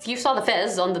 You saw the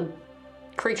fez on the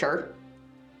creature.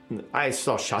 I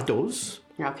saw shadows.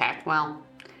 Okay, well,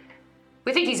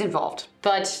 we think he's involved,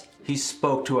 but... He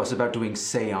spoke to us about doing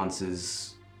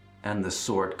seances and the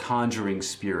sort, conjuring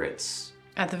spirits.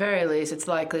 At the very least, it's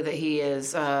likely that he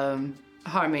is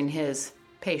harming his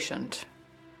patient.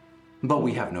 But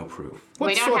we have no proof.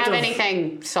 We don't have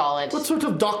anything solid. What sort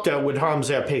of doctor would harm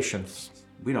their patients?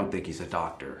 We don't think he's a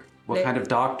doctor. What kind of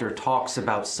doctor talks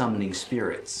about summoning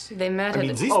spirits? They met I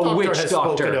mean, at this Oh, doctor which has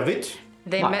doctor? spoken of it.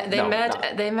 they met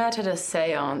at a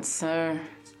séance, sir.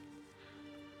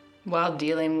 While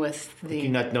dealing with Do the you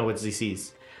not know what this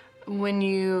is? when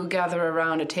you gather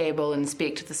around a table and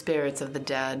speak to the spirits of the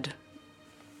dead.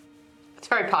 It's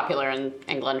very popular in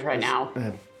England right now.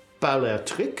 Parlor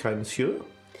trick, I'm sure.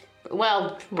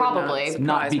 Well, probably. Not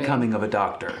Surprise me. becoming of a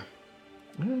doctor.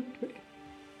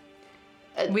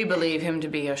 We believe him to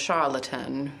be a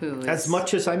charlatan who is... As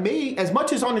much as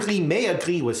Henri may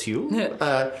agree with you,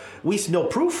 with no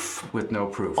proof, With no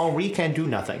proof. Henri can do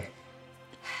nothing.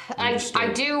 I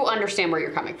do understand where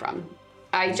you're coming from.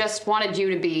 I just wanted you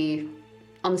to be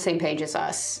on the same page as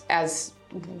us, as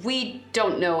we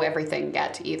don't know everything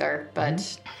yet either,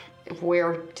 but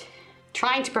we're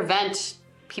trying to prevent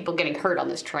people getting hurt on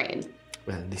this train.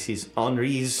 Well, this is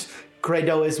Henri's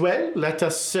credo as well. Let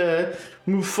us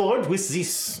move forward with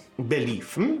this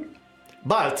belief.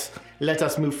 But let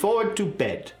us move forward to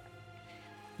bed.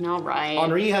 All right.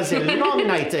 Henri has a long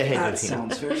night ahead That of him.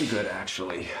 sounds very good,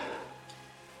 actually.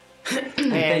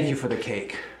 Thank you for the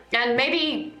cake. And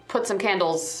maybe put some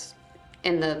candles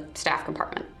in the staff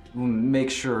compartment. We'll make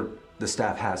sure the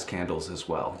staff has candles as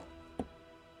well.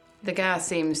 The gas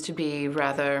seems to be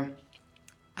rather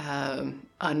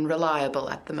unreliable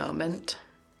at the moment.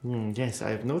 Yes,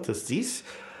 I have noticed this.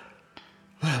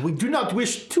 We do not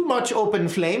wish too much open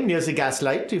flame near the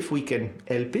gaslight if we can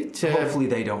help it. Hopefully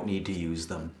they don't need to use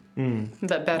them.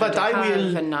 But better But to I have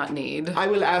will- and not need. I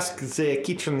will ask the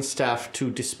kitchen staff to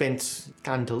dispense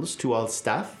candles to all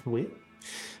staff. Oui.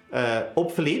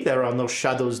 Hopefully there are no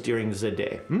shadows during the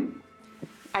day.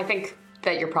 I think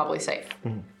that you're probably safe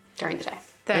during the day.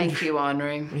 Thank you,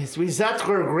 Henri. Yes, with that,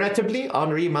 regrettably,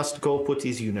 Henri must go put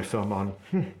his uniform on.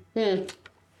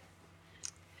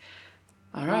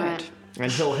 All right.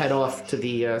 And he'll head off to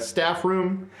the staff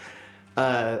room,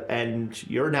 and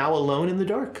you're now alone in the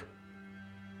dark.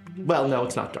 Well, no,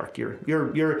 it's not dark.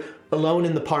 You're alone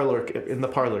in the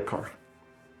parlor car.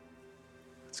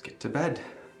 Let's get to bed.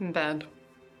 Bed.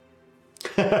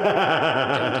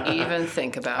 Don't even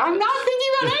think about it. I'm not thinking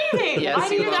about anything.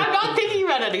 Yes, you are. I'm not thinking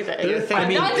about anything.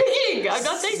 I'm not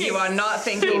thinking. You are not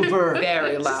thinking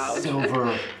very loud.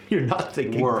 Silver. You're not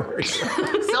thinking. Work.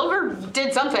 Silver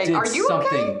did something. Are you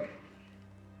okay?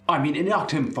 I mean, it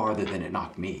knocked him farther than it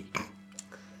knocked me.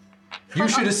 You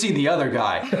should have seen the other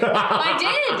guy. I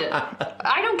did.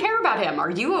 I don't care about him.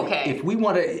 Are you okay? If we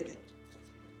want to...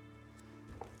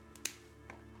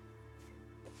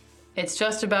 It's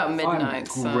just about midnight,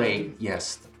 I'm great.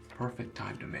 Yes, the perfect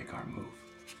time to make our move.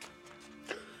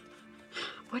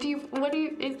 What do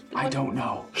you? I don't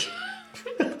know.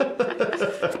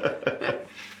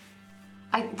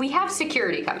 We have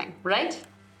security coming, right?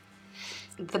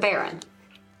 The Baron.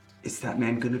 Is that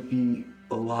man gonna be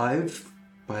alive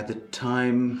by the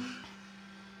time...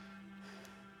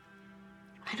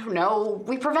 I don't know.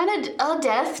 We prevented a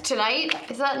death tonight.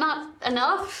 Is that not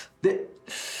enough?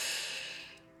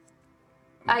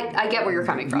 I get where you're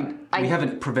coming from. We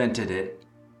haven't prevented it,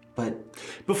 but...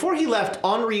 Before he left,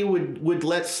 Henri would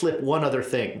let slip one other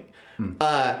thing.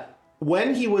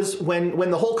 When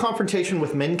the whole confrontation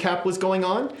with Mincap was going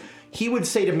on, he would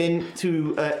say to Min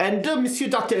Monsieur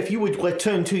Doctor, if you would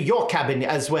return to your cabin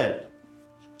as well.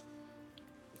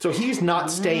 So he's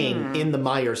not staying in the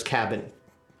Myers cabin.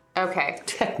 Okay.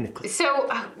 Technically. So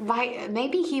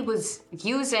maybe he was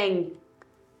using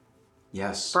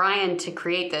Yes. Brian to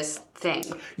create this thing.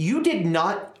 You did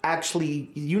not actually.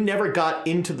 You never got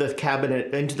into the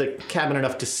cabin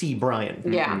enough to see Brian.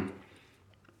 Yeah.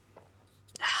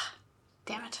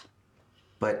 Damn it.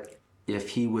 But if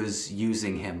he was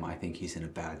using him, I think he's in a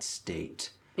bad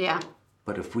state. Yeah.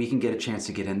 But if we can get a chance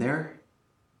to get in there,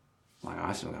 like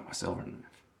I still got my silver knife.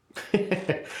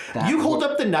 You hold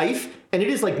up the knife, and it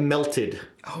is like melted.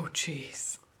 Oh,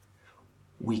 jeez.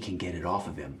 We can get it off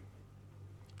of him.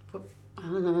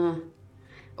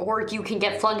 Or you can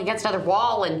get flung against another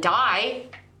wall and die.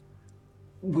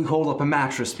 We hold up a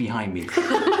mattress behind me.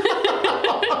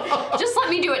 Just let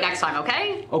me do it next time,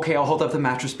 okay? Okay, I'll hold up the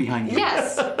mattress behind you.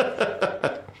 Yes.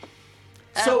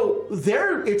 So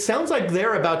it sounds like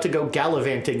they're about to go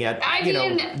gallivanting at 1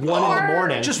 in the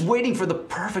morning. Just waiting for the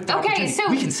perfect opportunity.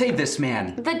 so- we can save this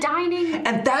man. The dining.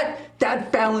 And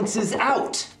that balances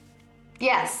out.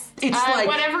 Yes. It's like-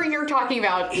 whatever you're talking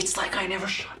about. It's like I never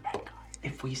shot that guy.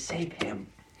 If we save him.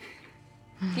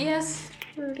 Yes,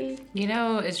 Rudy. You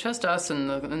know, it's just us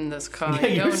in this car. Yeah,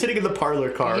 you're sitting in the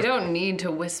parlor car. You don't need to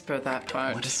whisper that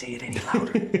I want part to say it any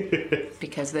louder.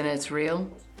 because then it's real.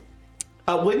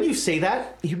 When you say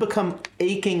that, you become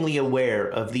achingly aware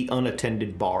of the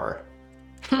unattended bar.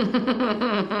 No,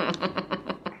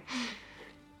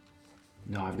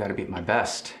 I've got to be at my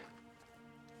best.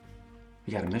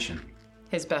 We got a mission.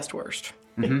 His best worst.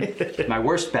 My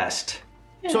worst best.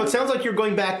 So it sounds like you're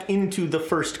going back into the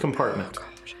first compartment.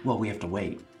 Well, we have to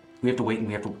wait. We have to wait and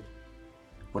we have to...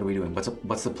 What are we doing?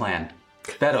 What's the plan?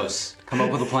 Betos, come up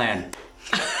with a plan.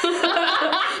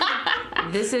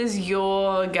 This is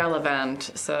your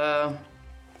gallivant, so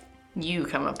you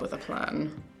come up with a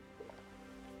plan.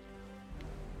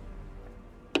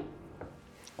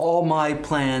 All my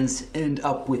plans end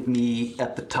up with me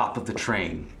at the top of the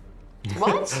train.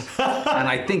 What? And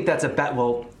I think that's a bet.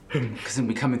 Well, because then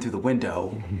we come in through the window.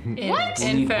 What? We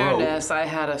In need fairness, I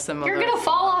had a similar... You're gonna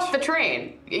fall off the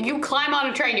train. You climb on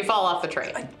a train, you fall off the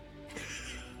train.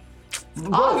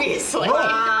 Obviously.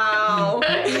 Wow.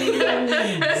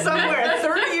 Somewhere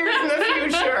 30 years in the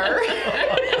future.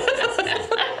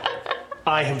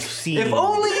 I have seen. If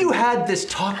only you had this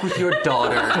talk with your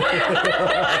daughter.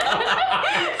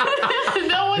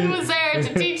 No one was there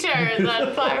to teach her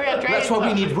that climbing a train. That's why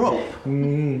we need rope.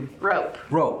 Rope.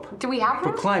 Rope. Do we have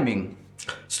For rope? climbing.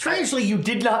 Strangely, you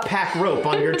did not pack rope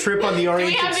on your trip on the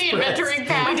Orient We have the Express. adventuring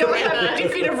pack. We don't have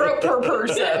 50 feet of rope per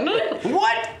person.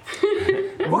 What?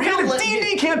 What kind of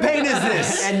D&D campaign is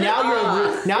this? And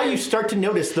now you start to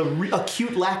notice the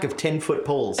acute lack of 10-foot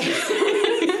poles.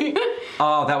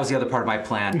 Oh, that was the other part of my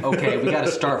plan. Okay, we got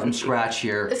to start from scratch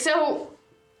here. So,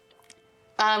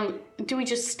 do we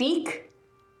just sneak?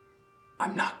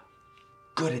 I'm not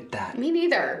good at that. Me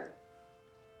neither.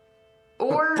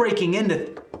 Or Breaking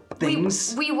into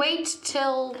things. we wait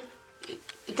till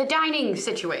the dining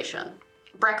situation.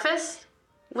 Breakfast?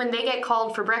 When they get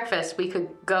called for breakfast, we could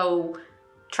go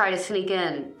try to sneak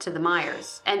in to the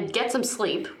Myers and get some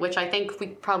sleep, which I think we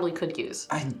probably could use.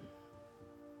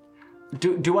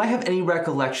 Do I have any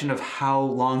recollection of how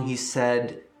long he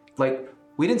said, like,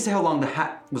 we didn't say how long the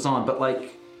hat was on, but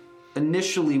like,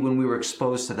 initially when we were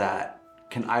exposed to that,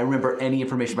 can I remember any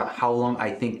information about how long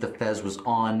I think the fez was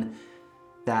on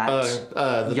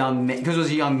that young man? Because it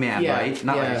was a young man, right?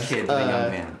 Not like a kid, but a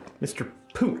young man. Mr.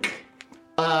 Pook.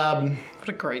 What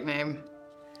a great name.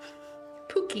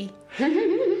 Pookie.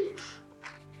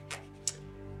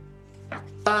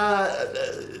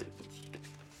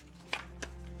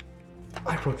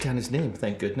 I wrote down his name,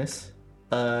 thank goodness.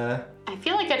 I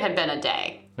feel like it had been a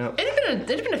day. No. It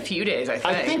had been a few days, I think.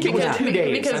 I think it was 2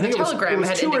 days. Because I think the telegram it was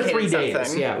had 2 or 3 indicated days.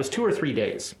 something. Yeah, it was 2 or 3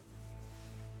 days.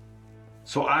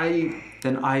 So I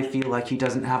feel like he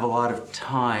doesn't have a lot of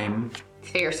time.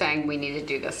 So you're saying we need to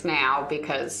do this now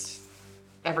because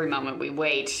every moment we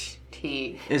wait,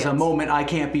 Is a moment I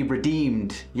can't be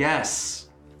redeemed. Yes.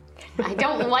 I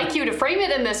don't like you to frame it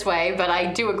in this way, but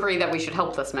I do agree that we should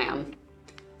help this man.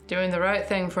 Doing the right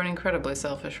thing for an incredibly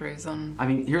selfish reason. I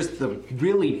mean, here's the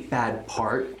really bad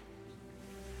part.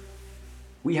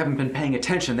 We haven't been paying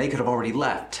attention. They could have already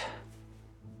left.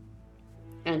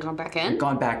 And gone back in?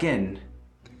 Gone back in.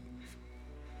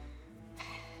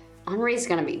 Henri's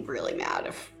gonna be really mad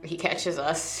if he catches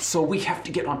us. So we have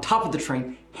to get on top of the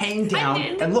train, hang down,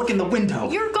 and look in the window.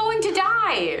 You're going to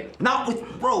die! Not with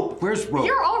rope. Where's rope?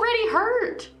 You're already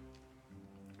hurt!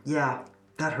 Yeah,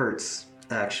 that hurts,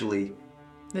 actually.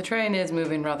 The train is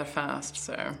moving rather fast,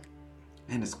 so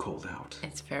And it's cold out.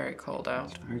 it's very cold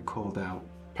out. Very cold out.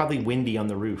 Probably windy on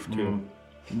the roof, too.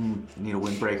 Need a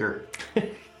windbreaker.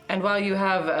 And while you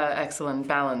have excellent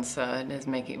balance, it is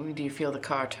making. Do you feel the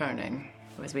car turning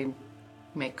as we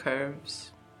make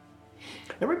curves?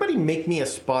 Everybody make me a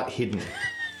spot hidden.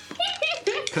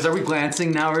 Because are we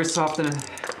glancing now very soft and...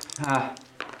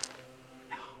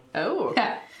 Oh.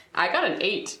 I got an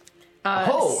 8.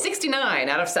 69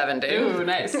 out of 70. Ooh,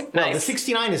 nice. Well, the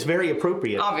 69 is very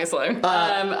appropriate. Obviously.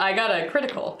 I got a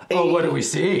critical. Oh, what do we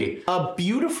see? A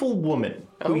beautiful woman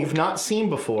who you've not seen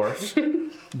before,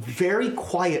 very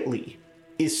quietly,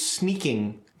 is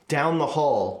sneaking down the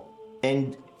hall,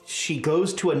 and she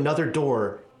goes to another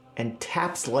door and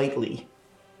taps lightly,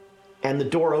 and the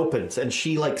door opens, and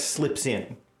she, like, slips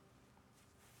in.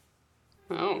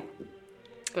 Oh.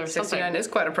 There's 69 something. is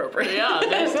quite appropriate. Yeah,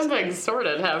 there's something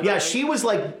sorted happening. Yeah, she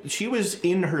was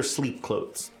in her sleep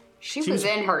clothes. She was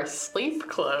in her sleep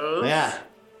clothes. Yeah.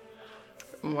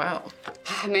 Wow.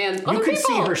 Man, You other could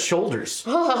see people. her shoulders.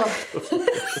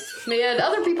 Man,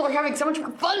 other people are having so much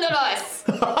more fun than us.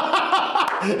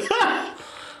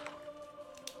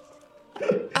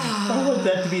 I want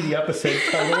that to be the episode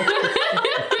title.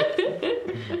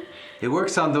 It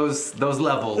works on those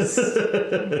levels.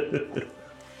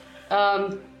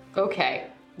 Okay.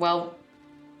 Well,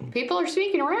 people are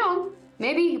sneaking around.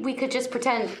 Maybe we could just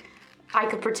pretend. I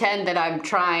could pretend that I'm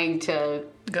trying to.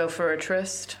 Go for a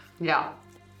tryst. Yeah.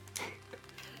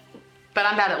 But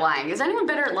I'm bad at lying. Is anyone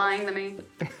better at lying than me?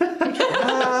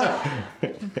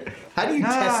 How do you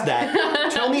test that?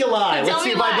 Tell me a lie. Let's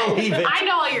see if I believe it. I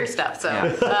know all your stuff, so.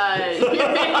 I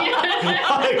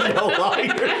know all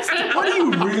your stuff. What do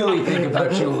you really think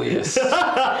about Julius?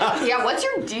 Yeah, what's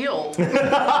your deal?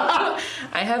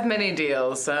 I have many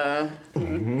deals. You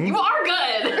are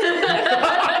good.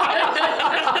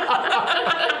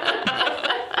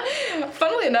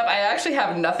 Funnily enough, I actually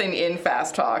have nothing in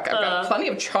fast talk. I've got plenty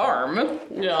of charm.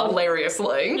 Yeah.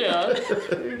 Hilariously. Yeah.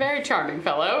 Very charming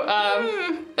fellow.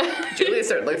 Julia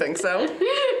certainly thinks so.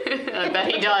 I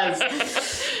bet he does.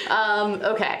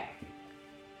 Okay.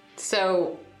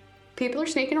 So, people are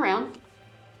sneaking around.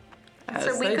 As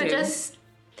So we they could do. just.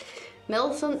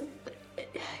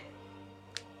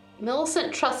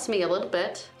 Millicent trusts me a little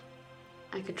bit.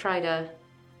 I could try to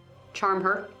charm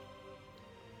her.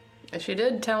 She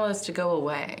did tell us to go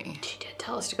away. She did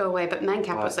tell us to go away, but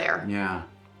Mencap was there. Yeah.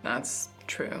 That's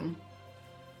true.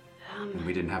 And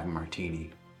we didn't have a martini.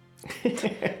 We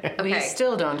Okay.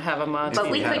 still don't have a mod. But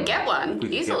If we you had could a- get one we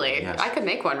could get easily. one, yes. I could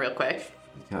make one real quick.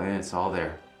 Oh, yeah, it's all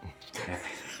there.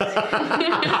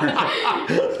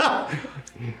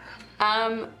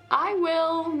 I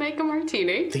will make a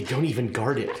martini. They don't even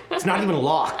guard it. It's not even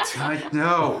locked. I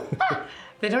know.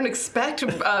 They don't expect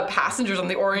passengers on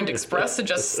the Orient Express to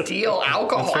just steal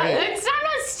alcohol. right. I'm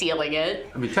not stealing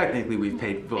it. I mean, technically, we've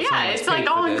paid. Well, Yeah, someone's it's like paid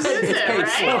for all this. inclusive,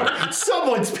 It's paid right? for.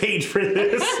 Someone's paid for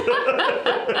this.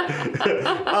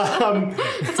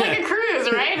 It's like a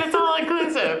cruise, right? It's all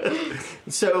inclusive.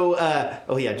 So,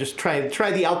 just try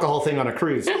the alcohol thing on a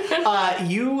cruise.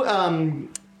 You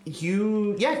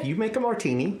make a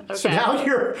martini. So Okay. now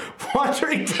you're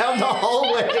wandering down the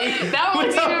hallway That with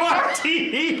was a even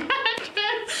martini.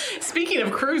 Speaking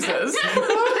of cruises,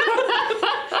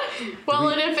 Well,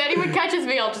 and if anyone catches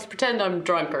me, I'll just pretend I'm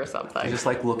drunk or something. Just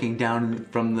like looking down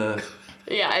from the...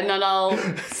 Yeah, and then I'll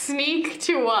sneak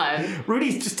to one.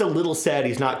 Rudy's just a little sad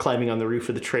he's not climbing on the roof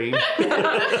of the train.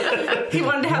 He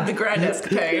wanted to have the grand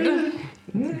escapade.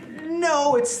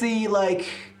 No, it's the, like...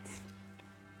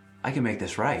 I can make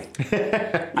this right.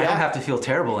 I don't have to feel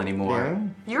terrible anymore.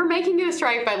 Yeah. You're making this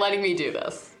right by letting me do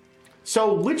this.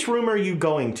 So, which room are you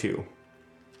going to?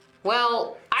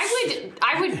 Well,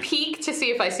 I would peek to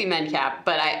see if I see Mencap,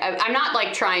 but I'm not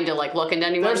like trying to like look into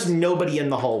anyone. There's nobody in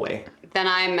the hallway. Then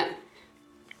I'm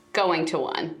going to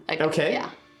one. Okay. Yeah.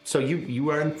 So you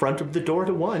are in front of the door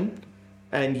to one,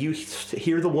 and you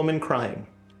hear the woman crying.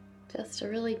 Just a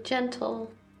really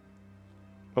gentle,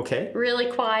 Okay.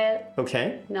 really quiet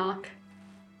Okay. knock.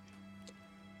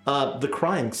 The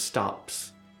crying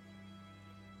stops.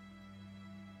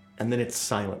 And then it's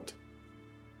silent.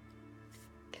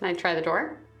 Can I try the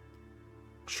door?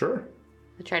 Sure.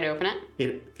 I try to open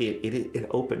it. It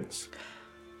opens.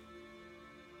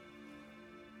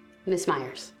 Miss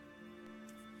Myers.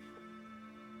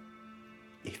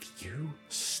 If you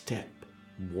step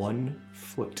 1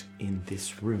 foot in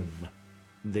this room,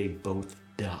 they both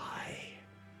die.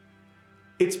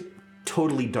 It's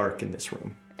totally dark in this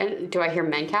room. And do I hear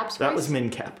Mencap's voice? That was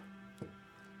Mencap.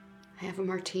 I have a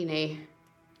martini.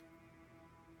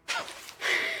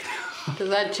 Does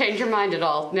that change your mind at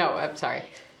all? No, I'm sorry.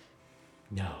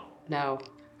 No. No.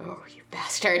 Oh, you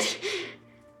bastard.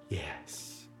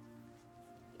 Yes.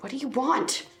 What do you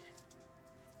want?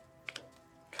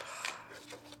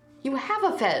 You have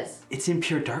a fez. It's in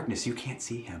pure darkness. You can't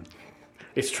see him.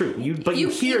 It's true. But you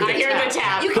hear the I hear tap. the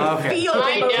tap. You can Okay. feel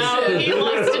I know. emotion. He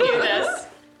wants to do this.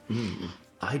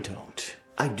 I don't.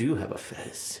 I do have a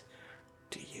fez.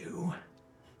 Do you?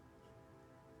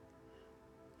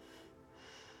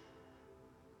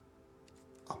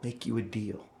 I'll make you a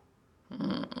deal.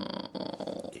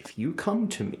 If you come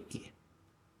to me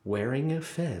wearing a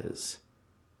fez,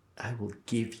 I will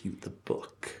give you the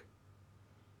book.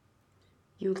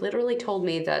 You literally told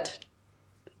me that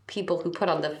people who put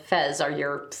on the fez are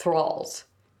your thralls.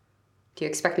 Do you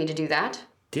expect me to do that?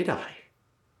 Did I?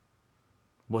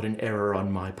 What an error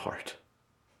on my part.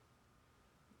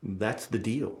 That's the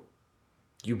deal.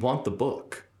 You want the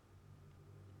book.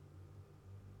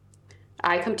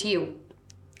 I come to you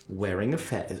Wearing a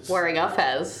fez. wearing a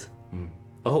fez.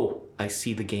 Oh, I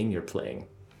see the game you're playing.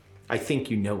 I think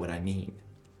you know what I mean.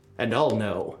 And I'll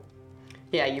know.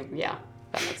 Yeah, that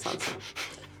makes sense.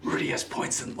 Rudy has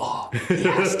points in law. He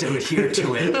has to adhere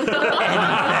to it.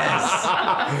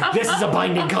 This is a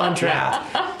binding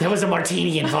contract. There was a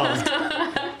martini involved.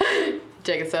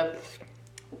 Take a sip.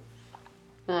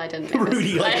 No, I didn't. Make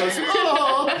Rudy this. like goes,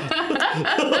 oh!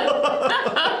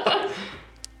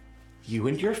 You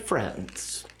and your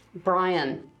friends.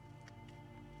 Brian,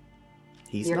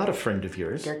 He's not a friend of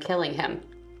yours. you're killing him.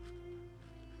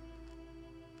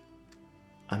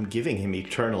 I'm giving him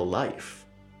eternal life.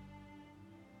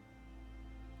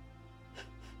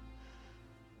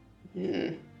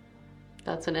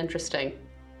 That's an interesting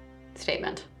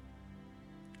statement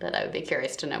that I would be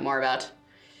curious to know more about.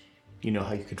 You know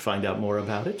how you could find out more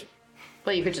about it?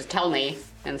 Well, you could just tell me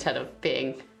instead of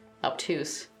being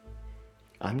obtuse.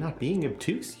 I'm not being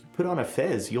obtuse. You put on a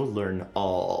fez, you'll learn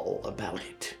all about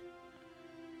it.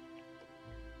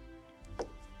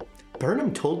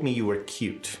 Burnham told me you were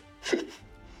cute.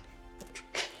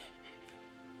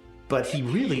 But he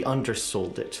really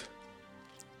undersold it.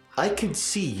 I could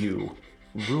see you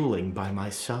ruling by my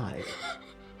side.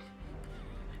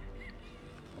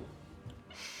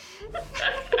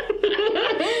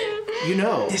 You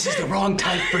know, This is the wrong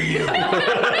type for you.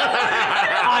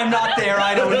 I'm not there.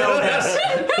 I don't know this.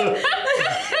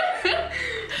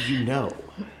 you know.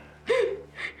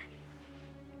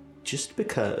 Just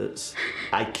because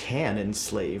I can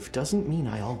enslave doesn't mean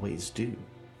I always do.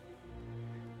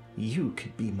 You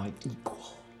could be my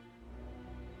equal.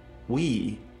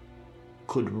 We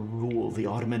could rule the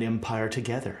Ottoman Empire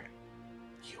together.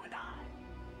 You and I.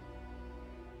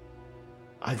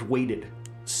 I've waited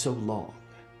so long.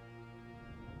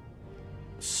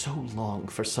 So long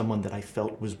for someone that I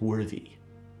felt was worthy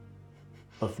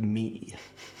of me.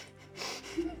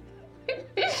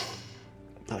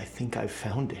 But I think I've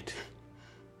found it.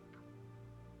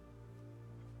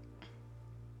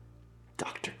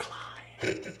 Dr.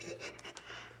 Klein.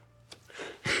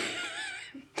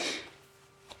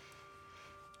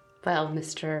 Well,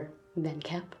 Mr.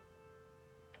 Mencap,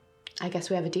 I guess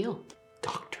we have a deal.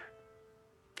 Doctor.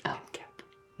 Oh,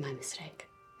 my mistake.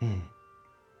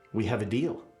 We have a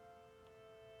deal.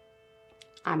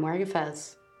 I'm wearing a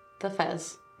fez. The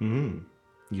fez.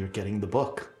 You're getting the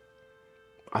book.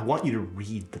 I want you to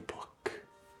read the book.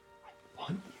 I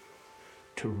want you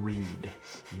to read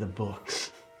the book.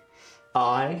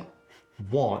 I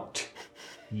want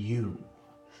you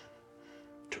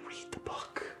to read the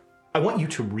book. I want you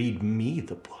to read me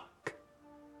the book.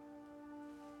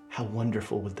 How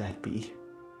wonderful would that be?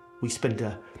 We spend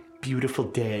a beautiful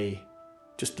day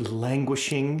just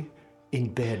languishing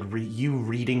in bed, you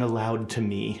reading aloud to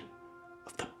me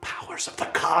of the powers of the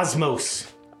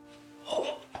cosmos.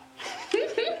 Oh.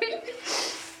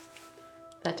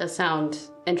 That does sound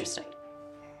interesting.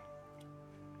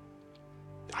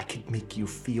 I could make you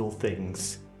feel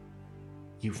things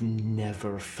you've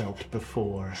never felt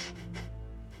before.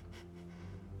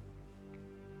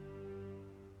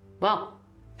 Well,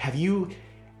 have you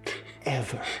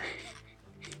ever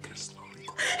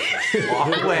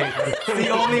walk away? It's the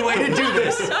only way to do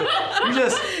this. You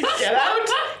just Get out!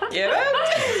 Get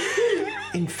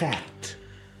out! In fact,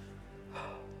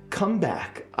 come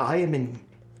back. I am in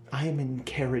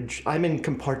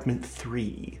compartment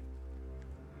 3.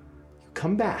 You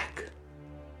come back.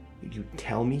 You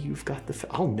tell me you've got the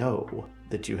I'll know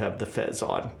that you have the fez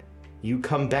on. You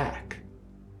come back.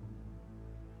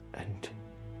 And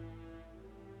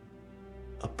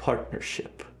a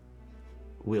partnership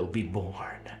will be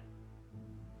born.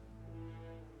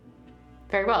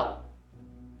 very well.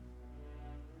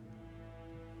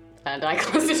 And I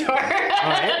close the door. All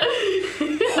right.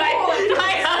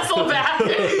 I hustle back.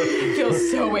 Feels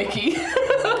so icky.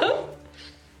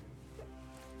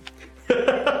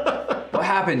 What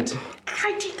happened?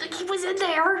 I think he was in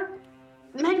there.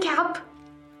 Medcap.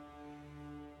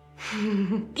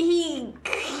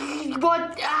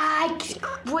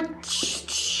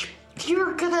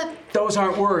 You're gonna. Those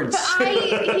aren't words.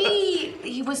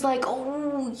 He was like,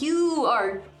 oh, you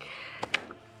are.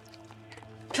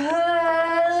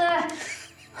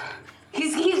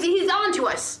 He's on to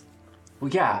us.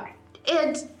 Well, yeah.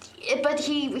 But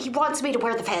he wants me to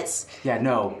wear the fez. Yeah,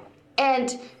 no.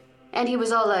 And he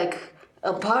was all like,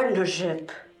 a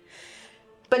partnership.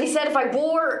 But he said if I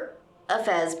wore a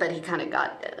fez, but he kind of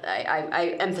got,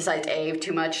 I emphasized A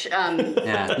too much.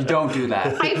 Yeah, you don't do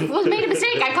that. I made a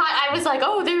mistake. I was like,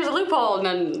 oh, there's a loophole, and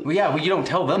then. Well, yeah, well, you don't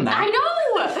tell them that. I know!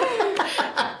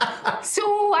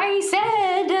 So I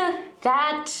said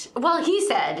that, well, he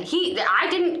said, I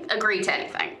didn't agree to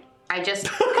anything. I just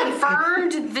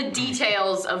confirmed the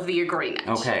details of the agreement.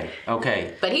 Okay.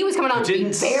 But he was coming on to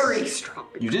be very strong.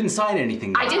 You didn't sign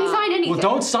anything, though. I didn't sign anything. Well,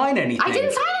 don't sign anything. I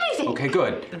didn't sign anything. Okay,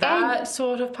 good. That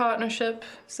sort of partnership,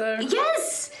 sir?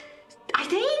 Yes! I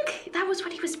think that was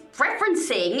what he was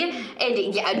referencing.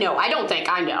 And yeah, no, I don't think.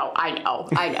 I know.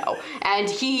 And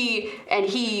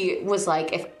he was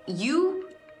like, if you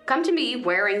come to me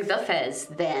wearing the fez,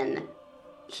 then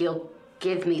he'll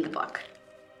give me the book.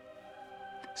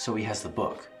 So he has the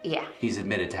book. Yeah. He's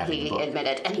admitted to having the book. He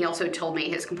admitted, and he also told me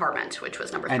his compartment, which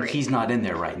was number 3. And he's not in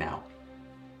there right now.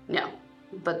 No,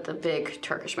 but the big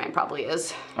Turkish man probably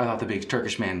is. I thought the big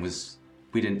Turkish man was.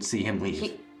 We didn't see him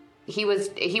leave. He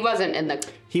wasn't in the.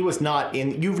 He was not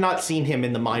in. You've not seen him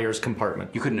in the Myers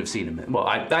compartment. You couldn't have seen him. Well,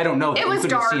 I don't know. It was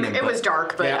dark. It was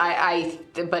dark, but yeah.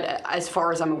 But as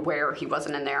far as I'm aware, he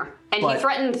wasn't in there. And he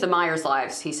threatened the Myers'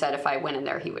 lives. He said if I went in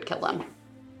there, he would kill them.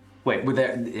 Wait, were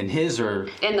there in his or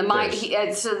in the Myers?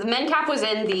 So the Medcap was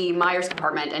in the Myers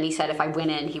compartment, and he said if I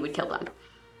went in, he would kill them.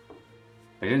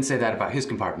 I didn't say that about his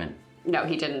compartment. No,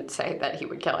 he didn't say that he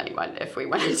would kill anyone if we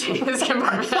went into his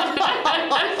compartment. No,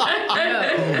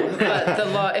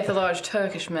 but if the large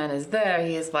Turkish man is there,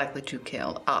 he is likely to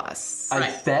kill us.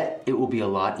 I bet it will be a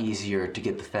lot easier to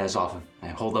get the fez off of. I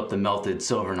hold up the melted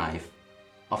silver knife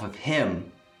off of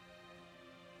him.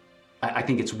 I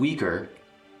think it's weaker.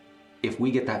 If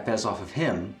we get that fez off of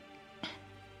him,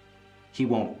 he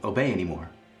won't obey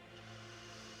anymore.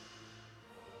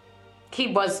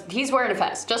 He's wearing a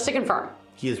fez, just to confirm.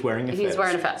 He is wearing a fez. He's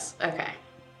wearing a fez. Okay.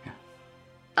 Yeah.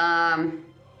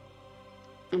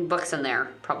 And books in there,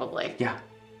 probably. Yeah.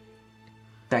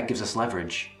 That gives us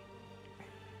leverage.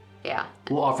 Yeah.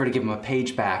 We'll offer to give him a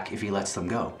page back if he lets them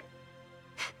go.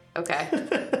 Okay.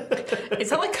 Is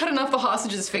that like cutting off the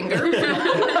hostage's finger?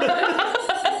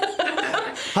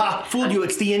 Ha! Fooled you,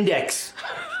 it's the index.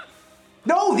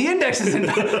 No, the index isn't.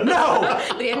 No!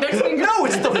 The index finger? No,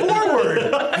 it's the forward!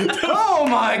 Oh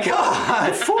my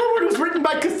god! Forward was written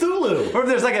by Cthulhu. Or if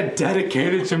there's like a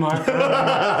dedicated to my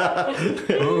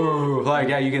Ooh, like,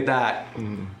 yeah, you get that.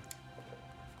 And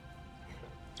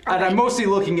I'm mostly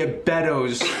looking at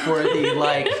Beddoes for the,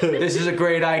 like, this is a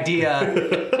great idea.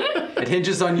 It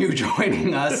hinges on you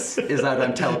joining us, is that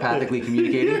I'm telepathically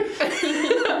communicating.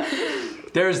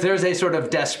 There's a sort of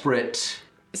desperate...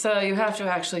 So you have to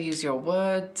actually use your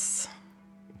words.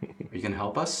 Are you gonna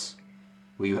help us?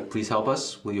 Will you please help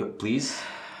us? Will you please?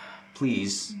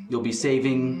 Please, you'll be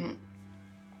saving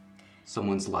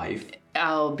someone's life.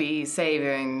 I'll be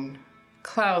saving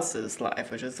Klaus's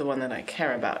life, which is the one that I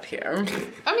care about here.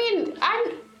 I mean,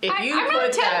 I'm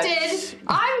not tempted.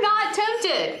 I'm not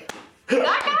tempted.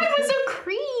 That guy was a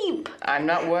creep. I'm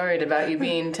not worried about you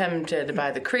being tempted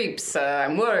by the creeps, sir.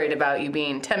 I'm worried about you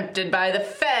being tempted by the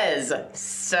fez,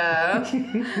 sir.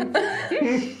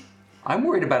 I'm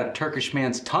worried about a Turkish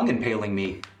man's tongue impaling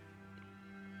me.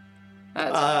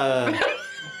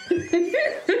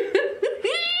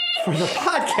 For the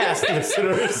podcast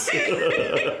listeners.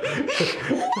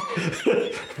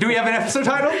 Do we have an episode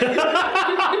title?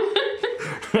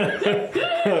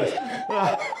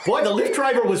 Boy, the Lyft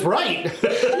driver was right.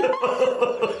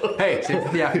 Hey, save it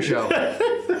for the after show.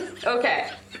 Okay.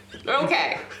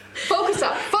 Focus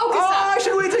up. I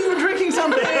should wait till you were drinking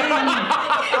something.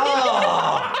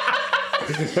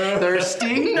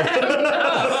 Thirsty?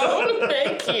 No,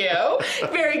 thank you.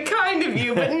 Very kind of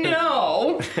you, but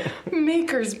no.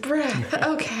 Maker's breath.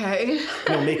 Okay.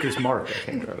 No, Maker's Mark, I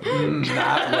think.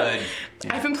 Not good.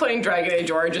 I've been playing Dragon Age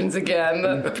Origins again,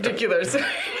 the particulars.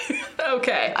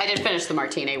 Okay. I did finish the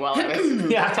martini while I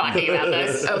was talking about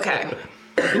this. Okay.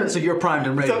 So you're primed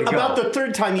and ready to go. About the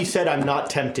third time you said I'm not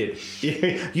tempted.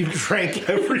 You drank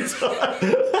every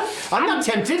time. I'm not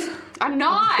tempted. I'm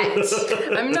not.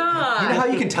 I'm not. You know how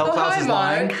you can tell Klaus is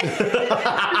lying?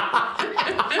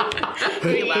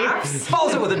 He laughs.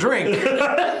 Follows it with a drink.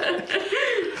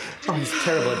 Oh, he's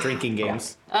terrible at drinking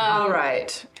games. All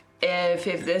right.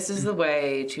 If this is the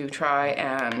way to try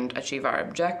and achieve our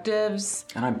objectives.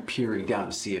 And I'm peering down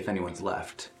to see if anyone's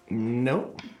left.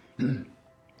 No.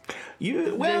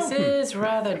 This is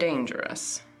rather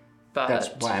dangerous. But That's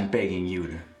why I'm begging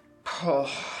you to.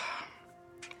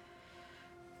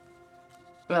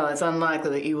 Well, it's unlikely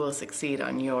that you will succeed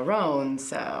on your own,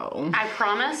 so. I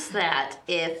promise that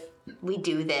if we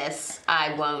do this,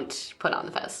 I won't put on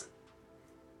the fez.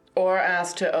 Or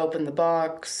ask to open the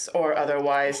box, or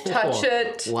otherwise touch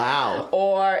it. Wow.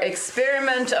 Or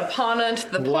experiment upon it.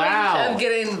 The point Wow. of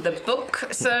getting the book,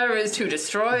 sir, is to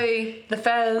destroy the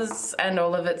fez and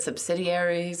all of its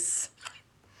subsidiaries.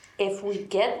 If we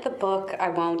get the book, I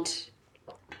won't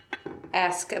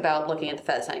ask about looking at the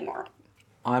fez anymore.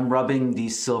 I'm rubbing the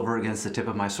silver against the tip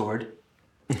of my sword.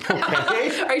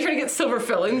 Okay. Are you trying to get silver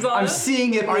fillings on I'm it?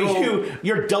 seeing it.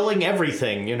 You're dulling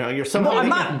everything, You're somehow. No, I'm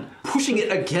not pushing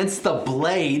it against the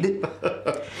blade.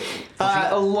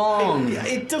 Along.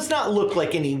 It does not look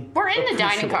like any. We're in the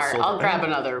dining appreciable car. silver. I'll grab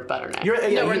another butter knife. You're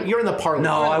in the parlor.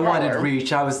 No, I wanted parlor.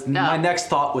 reach. My next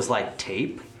thought was like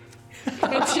tape. to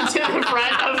the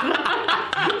front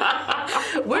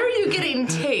of Where are you getting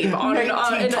tape on an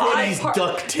 1920s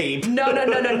duct tape.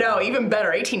 No. Even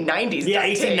better, 1890s. Yeah,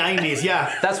 duct tape. 1890s.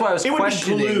 Yeah. That's why I was It would be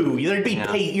questioning. glue. There'd be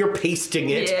you're pasting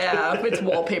it. Yeah, it's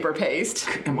wallpaper paste.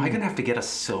 Am I gonna have to get a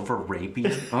silver rapey?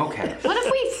 Okay. What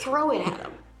if we throw it at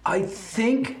him? I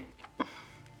think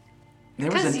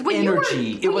there was 'Cause an when you were-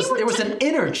 energy. when you were There was an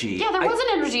energy. Yeah, there was an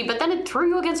energy, but then it threw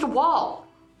you against a wall.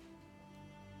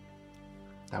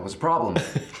 That was a problem.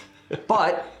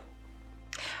 But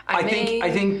I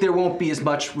think there won't be as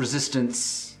much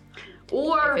resistance.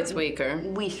 Or If it's weaker.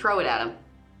 we throw it at him.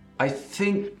 I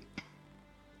think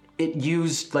it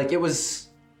used it was.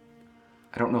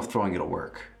 I don't know if throwing it'll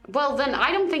work. Well, then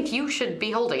I don't think you should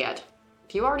be holding it.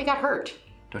 You already got hurt.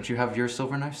 Don't you have your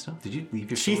silver knife still? Did you leave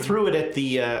your? She silver threw it at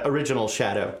the original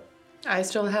shadow. I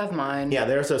still have mine. Yeah,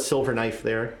 there's a silver knife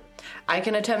there. I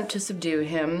can attempt to subdue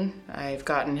him. I've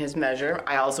gotten his measure.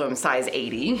 I also am size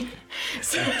 80.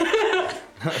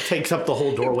 Takes up the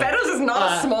whole doorway. Betos is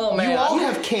not a small man. You all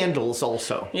have candles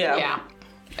also. Yeah.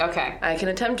 Okay. I can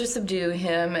attempt to subdue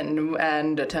him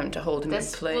and attempt to hold him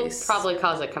This in place. will probably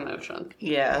cause a commotion.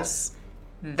 Yes.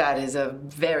 That is a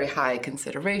very high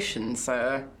consideration,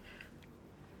 sir.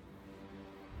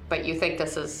 But you think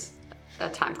this is a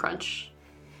time crunch?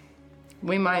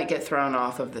 We might get thrown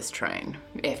off of this train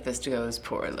if this goes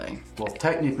poorly. Well,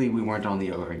 technically, we weren't on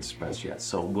the Orient Express yet,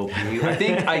 so we'll. I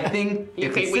think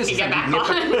if we it's can this get time,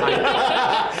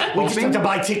 back on. We just have to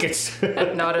buy tickets.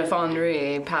 Not if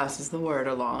Henri passes the word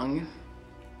along.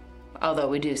 Although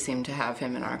we do seem to have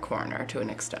him in our corner to an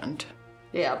extent.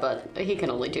 Yeah, but he can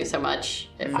only do so much.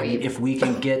 If we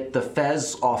can get the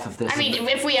fez off of this. I mean,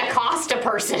 if we accost a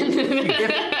person.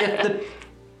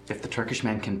 if the Turkish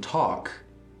man can talk,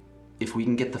 if we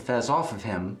can get the fez off of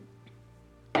him.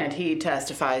 And he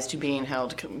testifies to being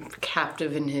held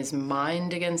captive in his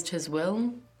mind against his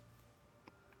will?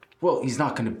 Well, he's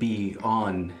not going to be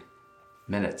on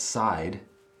Minet's side.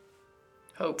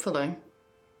 Hopefully.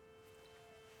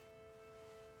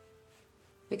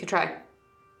 We could try.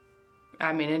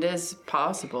 I mean, it is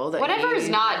possible that Whatever is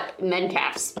not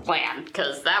Mencap's plan,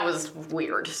 because that was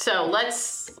weird. So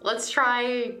let's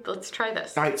try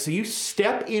this. All right, so you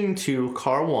step into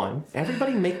car 1.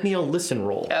 Everybody make me a listen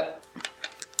roll. Yep.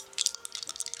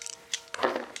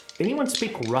 Anyone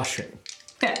speak Russian?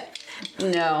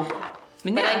 No.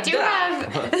 But I do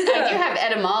have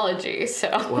etymology, so.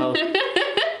 Well,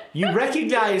 you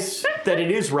recognize that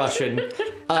it is Russian,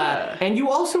 and you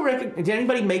also recognize. Did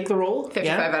anybody make the roll?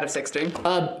 55 out of 60.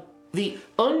 The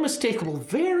unmistakable,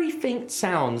 very faint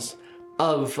sounds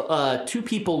of 2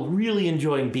 people really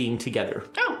enjoying being together.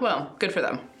 Oh, well, good for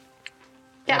them.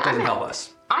 Yeah, That doesn't help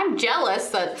us. I'm jealous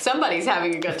that somebody's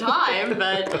having a good time,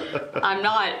 but I'm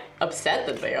not upset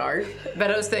that they are.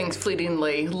 Beddoes thinks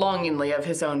fleetingly, longingly of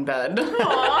his own bed.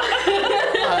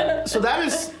 So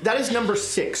that is number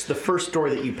 6, the first door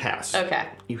that you pass. Okay.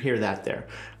 You hear that there.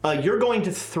 You're going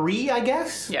to 3, I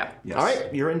guess? Yeah. Yes. All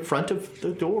right, you're in front of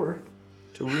the door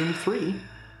to room 3.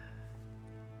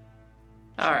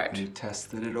 All right. You test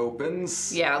that it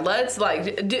opens. Yeah, let's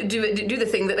like do the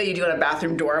thing that you do on a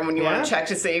bathroom door when you want to check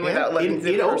to see without letting it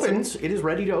the person. opens. It is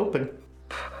ready to open.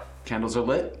 Candles are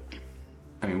lit.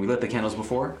 I mean, we lit the candles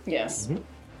before. Yes.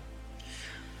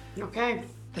 Mm-hmm. Okay.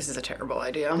 This is a terrible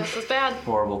idea. This was bad.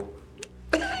 Horrible.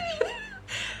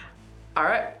 All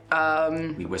right.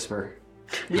 We whisper.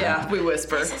 Yeah, we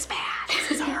whisper. This is bad.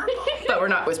 This is horrible. But we're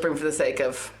not whispering for the sake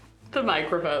of. The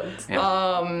microphones.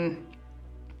 Yeah.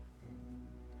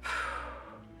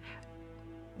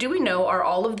 Do we know, are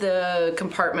all of the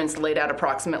compartments laid out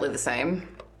approximately the same?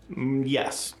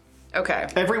 Yes. Okay.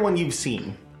 Everyone you've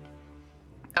seen.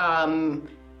 Can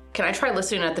I try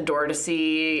listening at the door to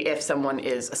see if someone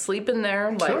is asleep in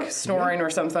there, like Sure. snoring or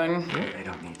something? They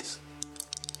don't need to.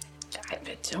 I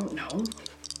don't know.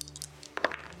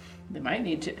 They might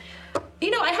need to.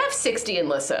 You know, I have 60 in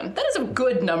listen. That is a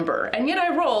good number, and yet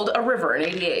I rolled a river in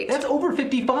 88. That's over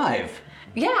 55.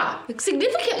 Yeah,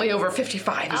 significantly over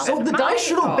 55. So the dice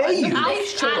should obey you. They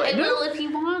should. Well, if you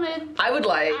wanted. I would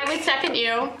like. I would second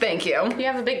you. Thank you. You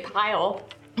have a big pile.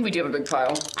 We do have a big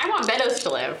pile. I want Beddoes to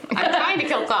live. I'm trying to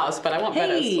kill Klaus, but I want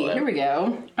Beddoes to live. Here we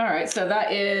go. All right, so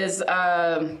that is,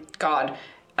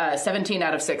 17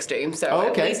 out of 60. So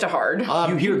at Okay. least a hard.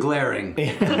 You hear glaring.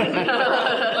 You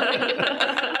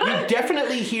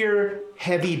definitely hear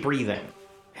heavy breathing.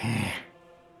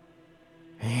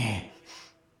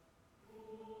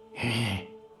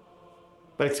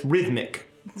 But it's rhythmic.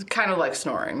 It's kind of like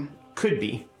snoring. Could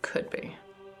be. Could be.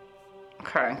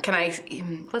 Okay, can I?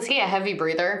 Was he a heavy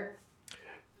breather?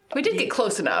 We did get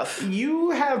close enough.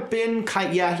 You have been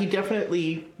yeah, he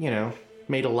definitely,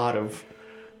 made a lot of.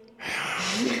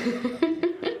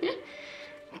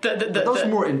 Those are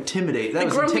more intimidate. That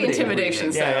was Grumpy intimidating.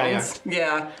 intimidation Yeah, sounds.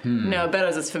 Yeah. No,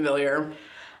 Beddoes is familiar.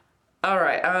 All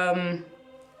right.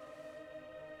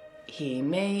 He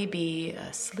may be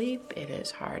asleep. It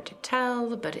is hard to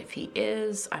tell, but if he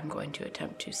is, I'm going to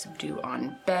attempt to subdue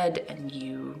on bed, and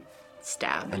you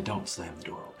stab. And don't slam the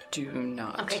door open. Do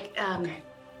not. Okay.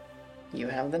 You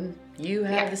have them. You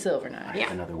have the silver knife.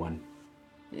 Yeah. Another one.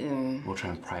 We'll try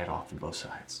and pry it off from both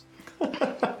sides.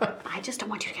 I just don't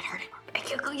want you to get hurt anymore.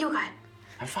 You got it.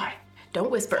 I'm fine.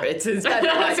 Don't whisper. It's bad.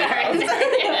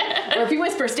 Or if you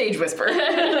whisper, stage whisper.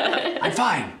 I'm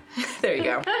fine. There you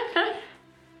go.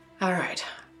 All right.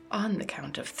 On the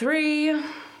count of 3.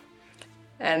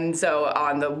 And so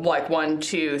on the 1,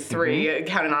 2, 3,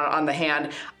 counting on the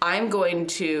hand, I'm going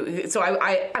to. So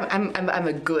I'm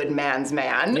a good man's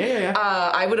man. Yeah.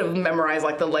 I would have memorized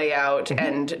the layout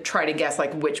and try to guess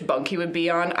which bunk he would be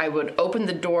on. I would open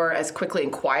the door as quickly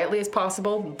and quietly as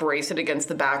possible, brace it against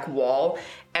the back wall,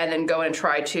 and then go and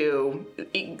try to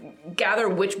gather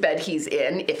which bed he's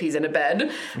in, if he's in a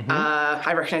bed.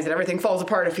 I recognize that everything falls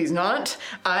apart if he's not,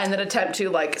 and then attempt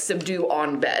to subdue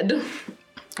on bed.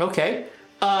 Okay.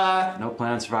 No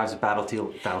plan survives a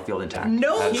battlefield intact.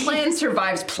 No plan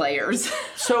survives players.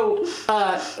 So,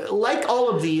 like all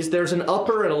of these, there's an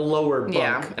upper and a lower bunk.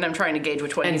 Yeah, and I'm trying to gauge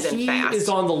which one And he's in he fast. is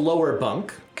on the lower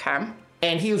bunk, Okay.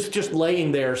 and he was just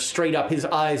laying there straight up, his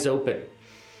eyes open.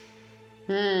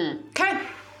 Okay.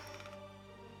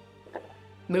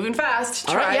 Moving fast.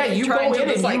 All right, yeah, you try go and in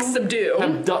do this, and subdue.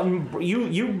 have done,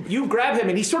 you grab him,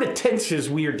 and he sort of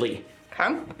tenses weirdly.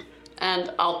 Okay.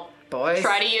 And I'll Boys.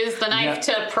 try to use the knife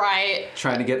to pry.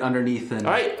 Trying to get underneath and.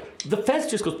 All right, the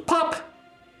fez just goes pop,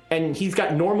 and he's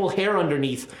got normal hair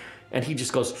underneath, and he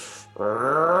just goes.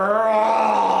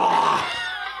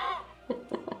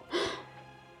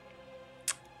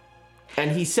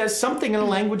 And he says something in a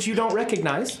language you don't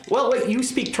recognize. Well, wait, you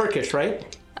speak Turkish,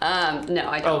 right? No,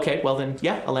 I don't. Okay, well then,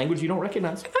 yeah, a language you don't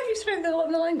recognize. I thought you studied the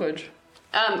language.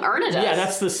 Erna does. Yeah,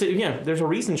 that's there's a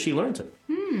reason she learns it.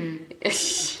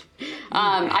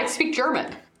 I speak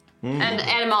German. And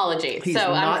etymology. He's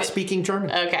not speaking German.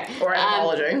 Okay. Or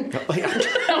etymology.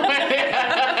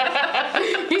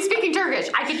 He's speaking Turkish.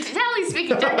 I can tell he's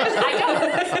speaking Turkish. I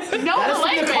don't know the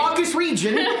language. The Caucasus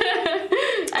region.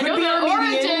 I know the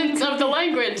origins of the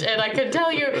language, and I can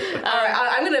tell you. All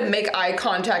right, I'm gonna make eye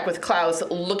contact with Klaus,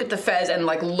 look at the fez, and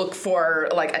like look for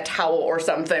like a towel or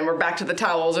something. We're back to the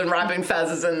towels and wrapping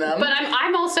fezes in them. But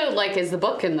I'm also like, is the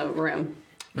book in the room?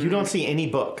 You don't see any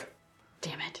book.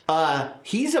 Damn it.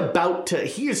 He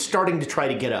is starting to try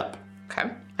to get up. Okay.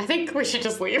 I think we should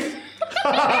just leave.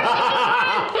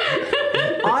 Our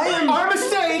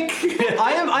mistake!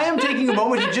 I am taking a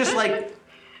moment to just like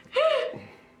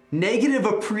negative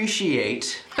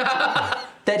appreciate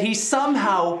that he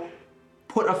somehow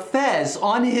put a fez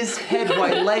on his head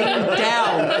while laying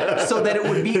down so that it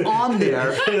would be on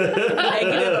there.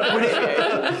 Negative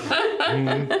appreciate.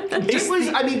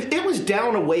 It was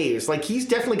down a ways. Like, he's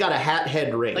definitely got a hat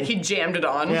head ring. Like he jammed it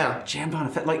on. Yeah. Jammed on a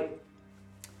fez. Like,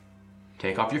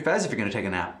 take off your fez if you're going to take a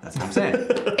nap. That's what I'm saying.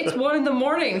 It's 1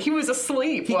 a.m. He was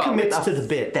asleep. He commits to the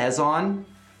bit. Fez on.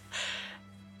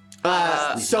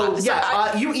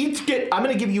 You each get. I'm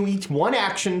going to give you each one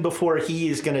action before he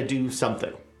is going to do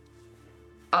something.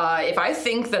 If I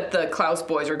think that the Klaus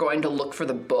boys are going to look for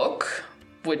the book,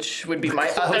 which would be my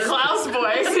other... The Klaus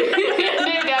boys.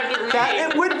 Named after me.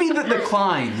 It would be the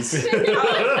Kleins.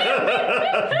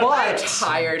 But...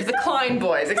 Tired. The Klein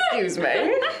boys, excuse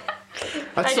me.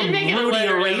 That's some Rudy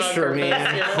Eraser,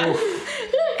 man.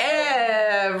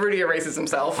 Rudy erases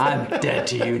himself. I'm dead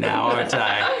to you now, aren't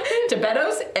I? To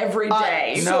Beddoes every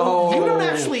day. So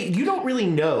you don't really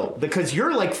know because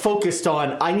you're like focused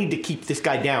on, I need to keep this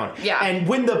guy down. Yeah. And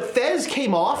when the fez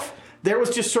came off, there was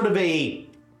just sort of a,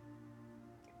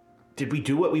 did we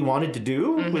do what we wanted to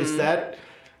do? Mm-hmm. Was that?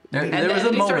 There was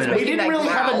a moment. We didn't really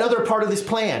have another part of this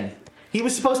plan. He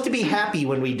was supposed to be happy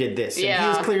when we did this, and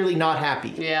he is clearly not happy.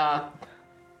 Yeah.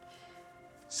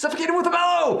 Suffocate him with a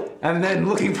bellow! And then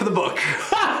looking for the book.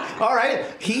 All right.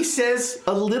 He says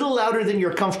a little louder than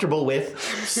you're comfortable with,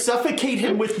 suffocate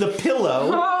him with the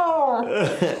pillow.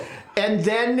 And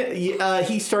then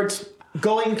he starts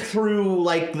going through,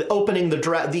 like, opening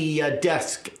the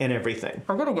desk and everything.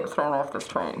 I'm going to get thrown off this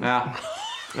train. Yeah.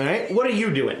 All right. What are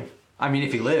you doing? I mean,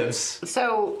 if he lives.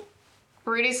 So,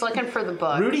 Rudy's looking for the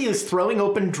book. Rudy is throwing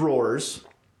open drawers.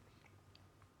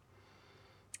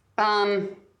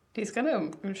 He's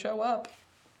going to show up.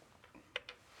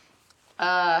 Do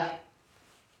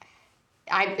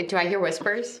I hear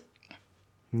whispers?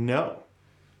 No.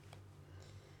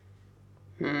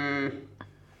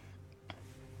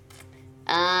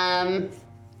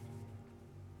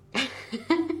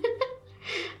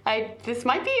 This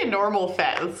might be a normal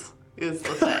fez. Is the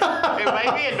thing. It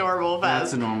might be a normal fez.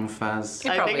 That's a normal fez.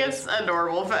 I think it's a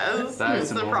normal fez. That's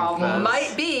the a normal problem. fez.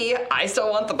 Might be. I still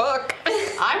want the book.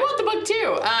 I want the book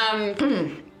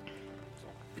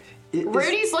too.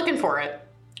 Rudy's looking for it.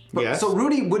 Yes. So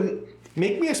Rudy wouldn't...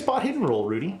 Make me a spot hidden roll,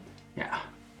 Rudy. Yeah.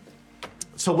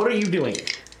 So what are you doing?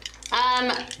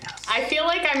 I feel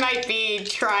like I might be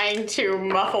trying to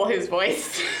muffle his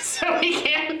voice so he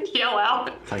can't yell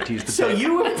out. Like to use the So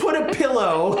you have put a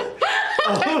pillow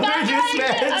over I'm not this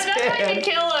man's trying to head.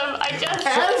 kill him. I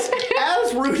just...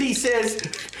 As Rudy says,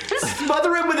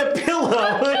 smother him with a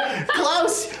pillow.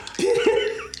 Klaus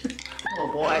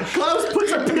Oh boy. Klaus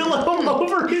puts a pillow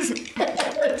over his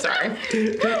head. Sorry.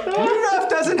 Rudolph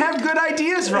doesn't have good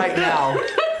ideas right now.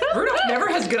 Rudolph never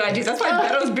has good ideas. That's why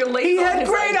Beddoes belates He all had his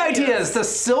great ideas. The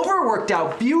silver worked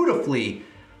out beautifully.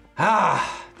 By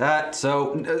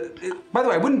the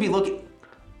way, I wouldn't be looking...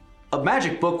 A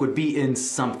magic book would be in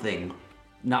something,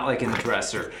 not like in the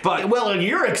dresser. But Well, in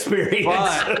your experience.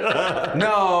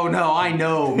 no, I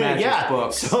know magic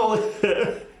books. So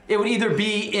It would either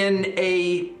be in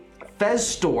a Fez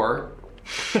store,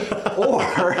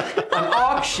 or an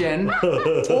auction,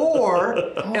 or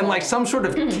in like some sort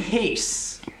of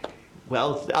case.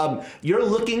 well, you're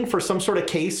looking for some sort of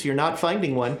case. You're not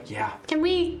finding one. Yeah. Can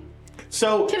we...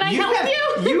 So Can I help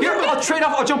you? Here, I'll trade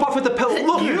off. I'll jump off with the pillow.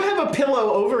 Look. You have a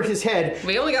pillow over his head.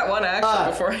 We only got one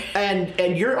action before. And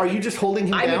are you just holding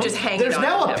him down? I'm just hanging There's on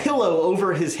now to a him. pillow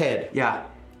over his head. Yeah.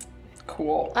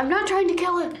 Cool. I'm not trying to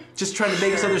kill him. Just trying to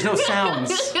make so there's no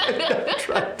sounds.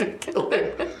 Trying to kill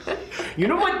him. You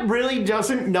know what really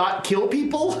doesn't not kill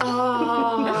people?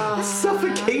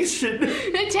 Suffocation.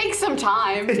 It takes some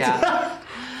time. Yeah.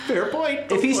 Fair point.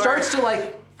 If he starts to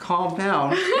like calm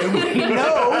down, and we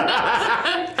know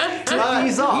to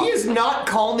ease off. He is not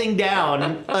calming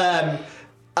down.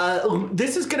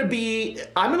 This is going to be...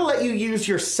 I'm going to let you use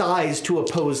your size to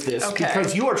oppose this. Okay.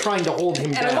 Because you are trying to hold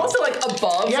him down. And I'm also like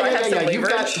above, so I have some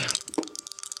leverage.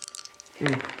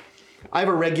 I have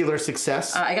a regular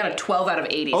success. I got a 12 out of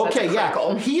 80, so Okay, that's a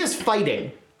critical. He is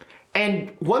fighting.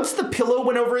 And once the pillow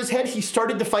went over his head, he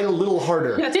started to fight a little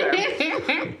harder. That's fair.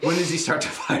 When does he start to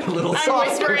fight a little I'm softer?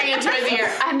 whispering into his ear.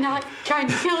 I'm not trying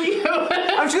to kill you.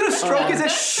 I'm just gonna stroke his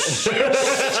head. Shh.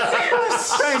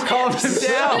 Try and calm him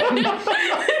down.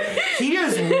 He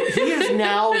is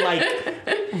now like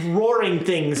roaring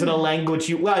things in a language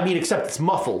except it's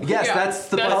muffled. Yes, Yeah, that's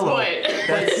the that's fellow. what.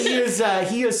 But he is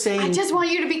saying. I just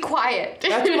want you to be quiet.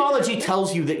 Etymology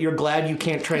tells you that you're glad you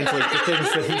can't translate the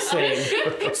things that he's saying.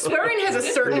 Swearing has a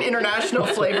certain international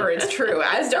flavor, it's true,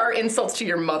 as are insults to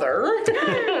your mother.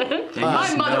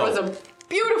 My mother was a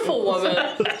beautiful woman.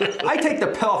 I take the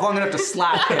pillow off long enough to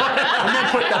slap him, and then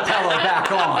put the pillow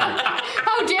back on.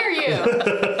 How dare you?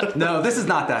 No, this is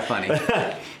not that funny.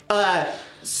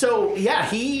 So yeah,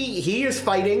 he is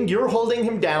fighting. You're holding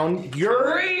him down.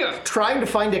 You're trying to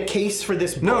find a case for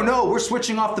this book. No, we're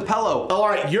switching off the pillow. Oh, all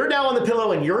right, you're now on the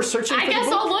pillow and you're searching for I the guess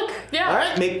book? I'll look. Yeah. All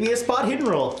right, make me a spot hidden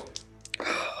roll.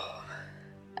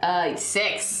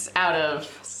 6 out of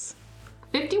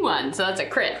 51, so that's a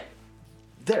crit.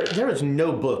 There is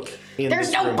no book in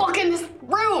There's this no room. book in this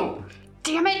room.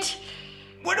 Damn it.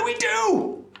 What do we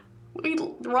do? We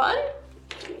run?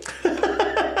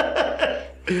 I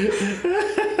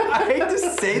hate to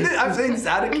say that. I'm saying this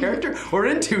out of character. We're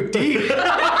in too deep.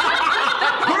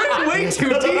 We're in way too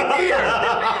deep here.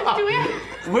 Do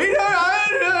we have...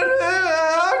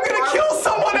 I'm gonna kill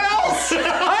someone else.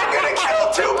 I'm gonna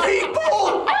kill 2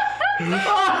 people.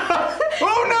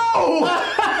 Oh no!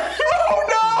 Oh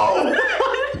no!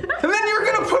 And then you're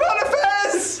gonna put on a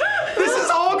fez. This is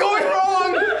all going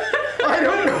wrong. I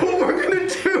don't know what we're gonna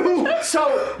do.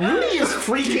 So Rudy is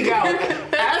freaking out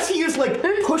as he is like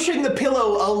pushing the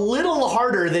pillow a little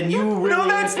harder than you really. No,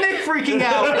 that's Nick freaking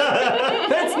out.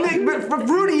 That's Nick, but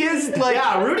Rudy is like.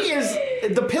 Yeah, Rudy is.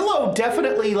 The pillow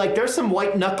definitely, like, there's some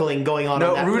white knuckling going on.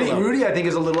 No, that Rudy, pillow. Rudy, I think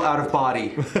is a little out of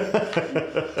body.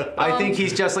 I think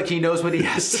he's just like he knows what he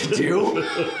has to do,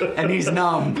 and he's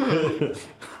numb.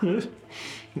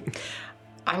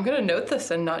 I'm gonna note this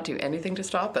and not do anything to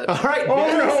stop it. All right. Oh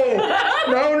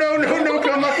no!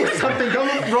 Come up with something.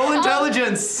 Roll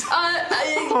intelligence.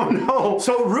 Oh no!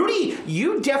 So Rudy,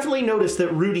 you definitely notice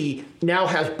that Rudy now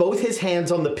has both his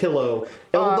hands on the pillow,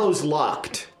 elbows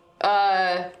locked.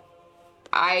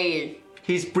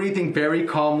 He's breathing very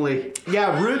calmly.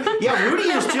 Yeah, Rudy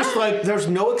is just like, there's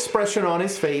no expression on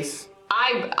his face.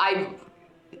 I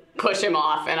push him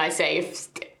off and I say,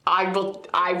 I will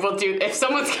do. If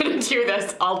someone's gonna do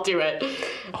this, I'll do it.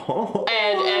 Oh.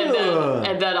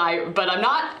 But I'm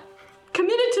not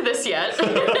committed to this yet. but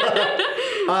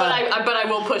I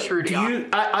will push Rudy off.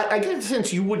 I get the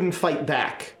sense you wouldn't fight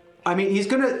back. I mean, he's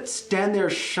gonna stand there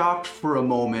shocked for a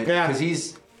moment because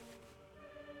he's.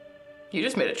 You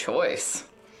just made a choice.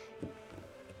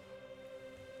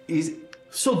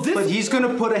 But he's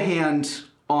gonna put a hand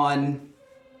on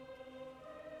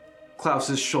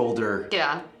Klaus's shoulder.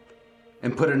 Yeah.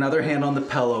 And put another hand on the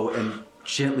pillow and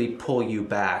gently pull you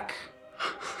back.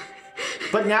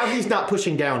 But now he's not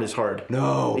pushing down as hard.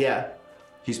 No. Yeah.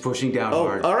 He's pushing down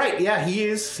hard. All right. Yeah, he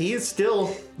is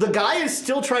still. The guy is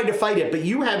still trying to fight it, but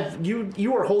you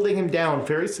are holding him down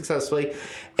very successfully,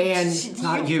 and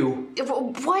not you.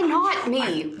 Why not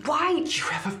me? Why? You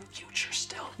have a future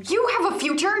still. You have a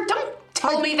future. Don't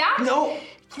tell me that. No.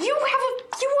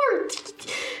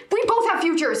 We both have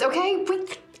futures, okay? We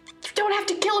don't have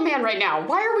to kill a man right now.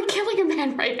 Why are we killing a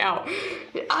man right now?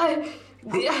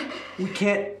 We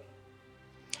can't.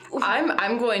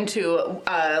 I'm going to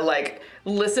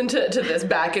listen to this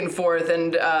back and forth,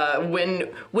 and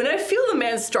when I feel the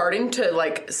man starting to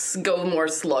go more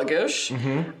sluggish,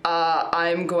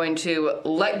 I'm going to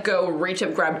let go, reach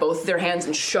up, grab both their hands,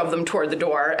 and shove them toward the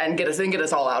door, and get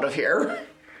us all out of here.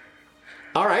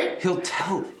 All right. He'll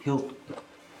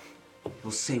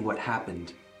say what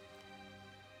happened.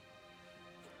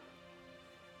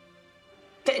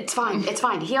 It's fine. It's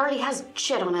fine. He already has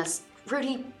shit on us.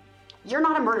 Rudy, you're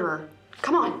not a murderer.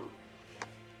 Come on.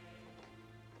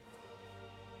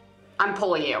 I'm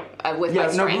pulling you with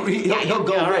my strength. He'll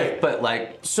go right.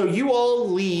 But So you all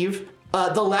leave.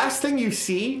 The last thing you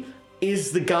see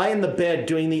is the guy in the bed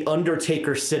doing the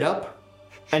Undertaker sit-up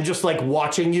and just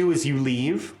watching you as you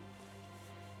leave.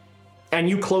 And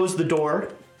you close the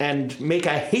door and make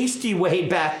a hasty way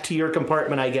back to your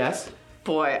compartment, I guess.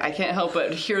 Boy, I can't help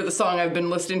but hear the song I've been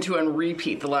listening to on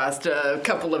repeat the last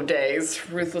couple of days.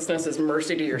 Ruthlessness is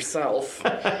mercy to yourself.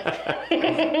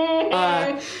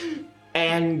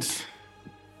 And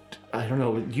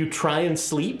try and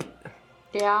sleep?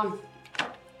 Yeah.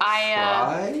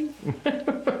 I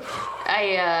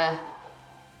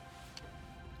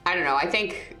don't know. I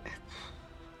think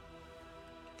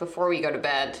before we go to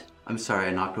bed. I'm sorry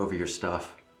I knocked over your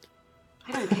stuff.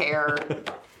 I don't care.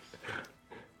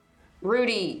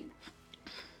 Rudy,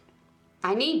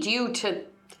 I need you to...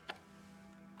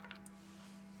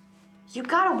 You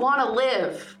gotta want to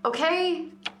live, okay?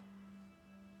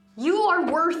 You are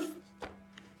worth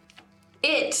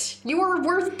it. You are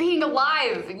worth being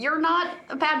alive. You're not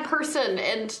a bad person,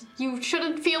 and you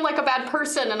shouldn't feel like a bad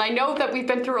person. And I know that we've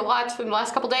been through a lot in the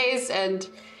last couple days, and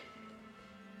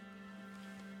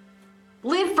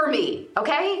live for me,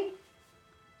 okay?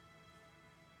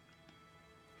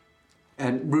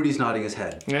 And Rudy's nodding his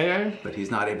head. Yeah. But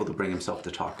he's not able to bring himself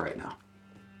to talk right now.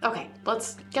 Okay,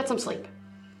 let's get some sleep.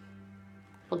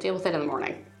 We'll deal with it in the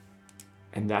morning.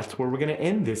 And that's where we're going to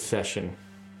end this session.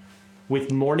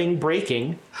 With morning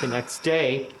breaking the next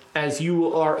day, as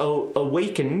you are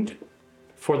awakened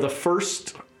for the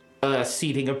first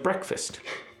seating of breakfast.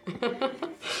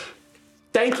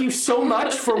 Thank you so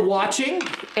much for watching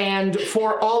and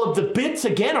for all of the bits.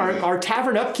 Again, our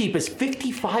tavern upkeep is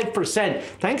 55%.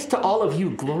 Thanks to all of you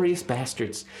glorious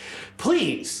bastards.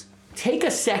 Please take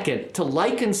a second to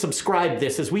like and subscribe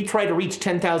this as we try to reach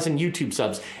 10,000 YouTube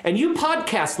subs. And you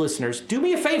podcast listeners, do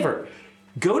me a favor.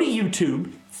 Go to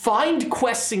YouTube, find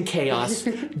Quests and Chaos,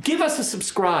 give us a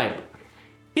subscribe.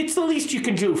 It's the least you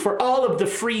can do for all of the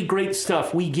free great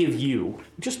stuff we give you.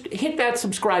 Just hit that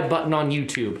subscribe button on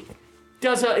YouTube.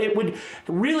 It would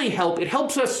really help. It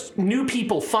helps us new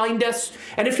people find us.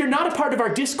 And if you're not a part of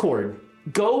our Discord,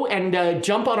 go and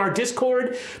jump on our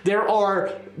Discord. There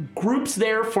are groups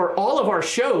there for all of our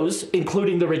shows,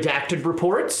 including the Redacted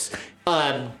Reports.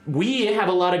 We have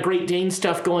a lot of Great Dane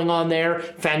stuff going on there.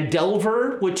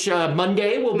 Fandelver, which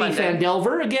Monday will be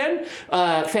Fandelver again.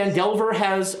 Fandelver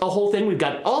has a whole thing. We've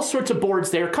got all sorts of boards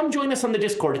there. Come join us on the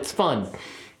Discord. It's fun.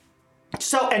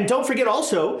 So, and don't forget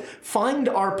also, find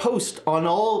our post on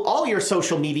all your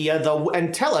social media, though,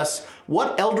 and tell us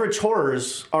what eldritch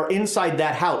horrors are inside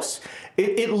that house.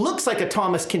 It looks like a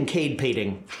Thomas Kincaid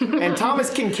painting, and Thomas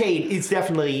Kincaid is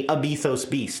definitely a mythos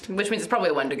beast. Which means it's probably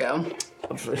a Wendigo.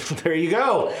 There you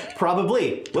go.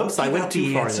 Probably. Whoops, I went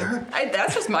too far there.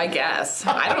 That's just my guess.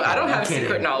 I don't have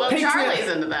secret knowledge. Well, Charlie's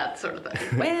into that sort of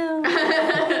thing. Well,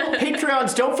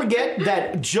 Patreons, don't forget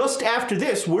that just after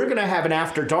this, we're going to have an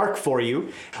After Dark for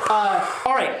you. All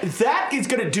right, that is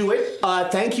going to do it.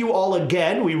 Thank you all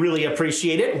again. We really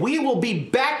appreciate it. We will be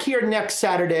back here next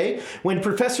Saturday when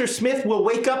Professor Smith will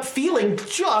wake up feeling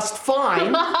just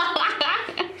fine.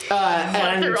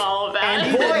 Through all of that.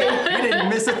 And boy, You didn't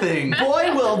miss a thing.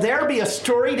 boy, will there be a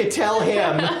story to tell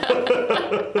him.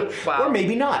 wow. Or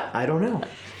maybe not. I don't know.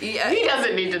 Yeah, He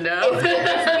doesn't need to know.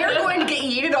 if you're going to get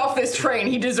yeeted off this train,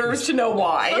 he deserves to know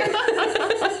why.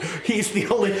 He's the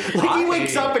only, he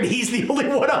wakes up and he's the only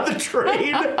one on the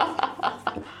train.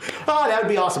 Oh, that would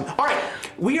be awesome. All right,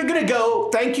 we are going to go.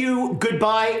 Thank you.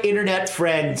 Goodbye, internet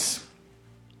friends.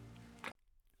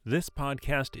 This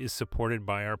podcast is supported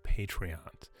by our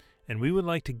Patreons, and we would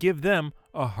like to give them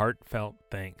a heartfelt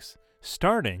thanks,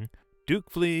 starting Duke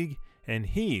Fleeg and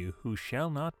He Who Shall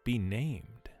Not Be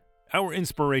Named. Our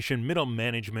inspiration middle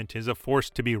management is a force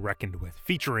to be reckoned with,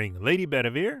 featuring Lady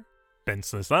Bedivere, Ben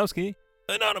Slislawski,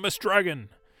 Anonymous Dragon,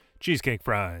 Cheesecake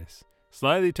Fries,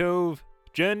 Slyly Tove,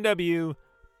 Jen W.,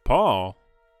 Paul,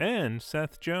 and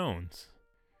Seth Jones.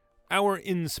 Our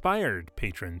inspired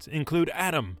patrons include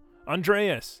Adam,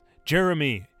 Andreas,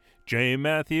 Jeremy, Jay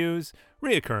Matthews,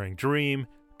 Reoccurring Dream,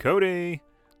 Cody,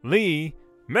 Lee,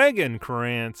 Megan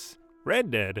Krantz,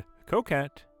 Red Dead,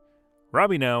 Coquette,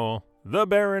 Robbie Nowell, The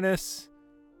Baroness,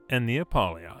 and the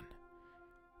Apollyon.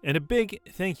 And a big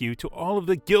thank you to all of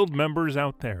the guild members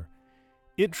out there.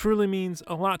 It truly means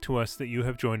a lot to us that you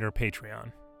have joined our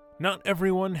Patreon. Not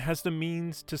everyone has the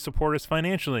means to support us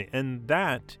financially, and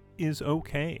that is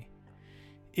okay.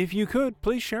 If you could,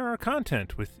 please share our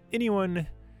content with anyone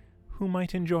who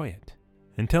might enjoy it.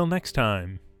 Until next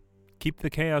time, keep the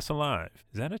chaos alive.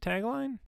 Is that a tagline?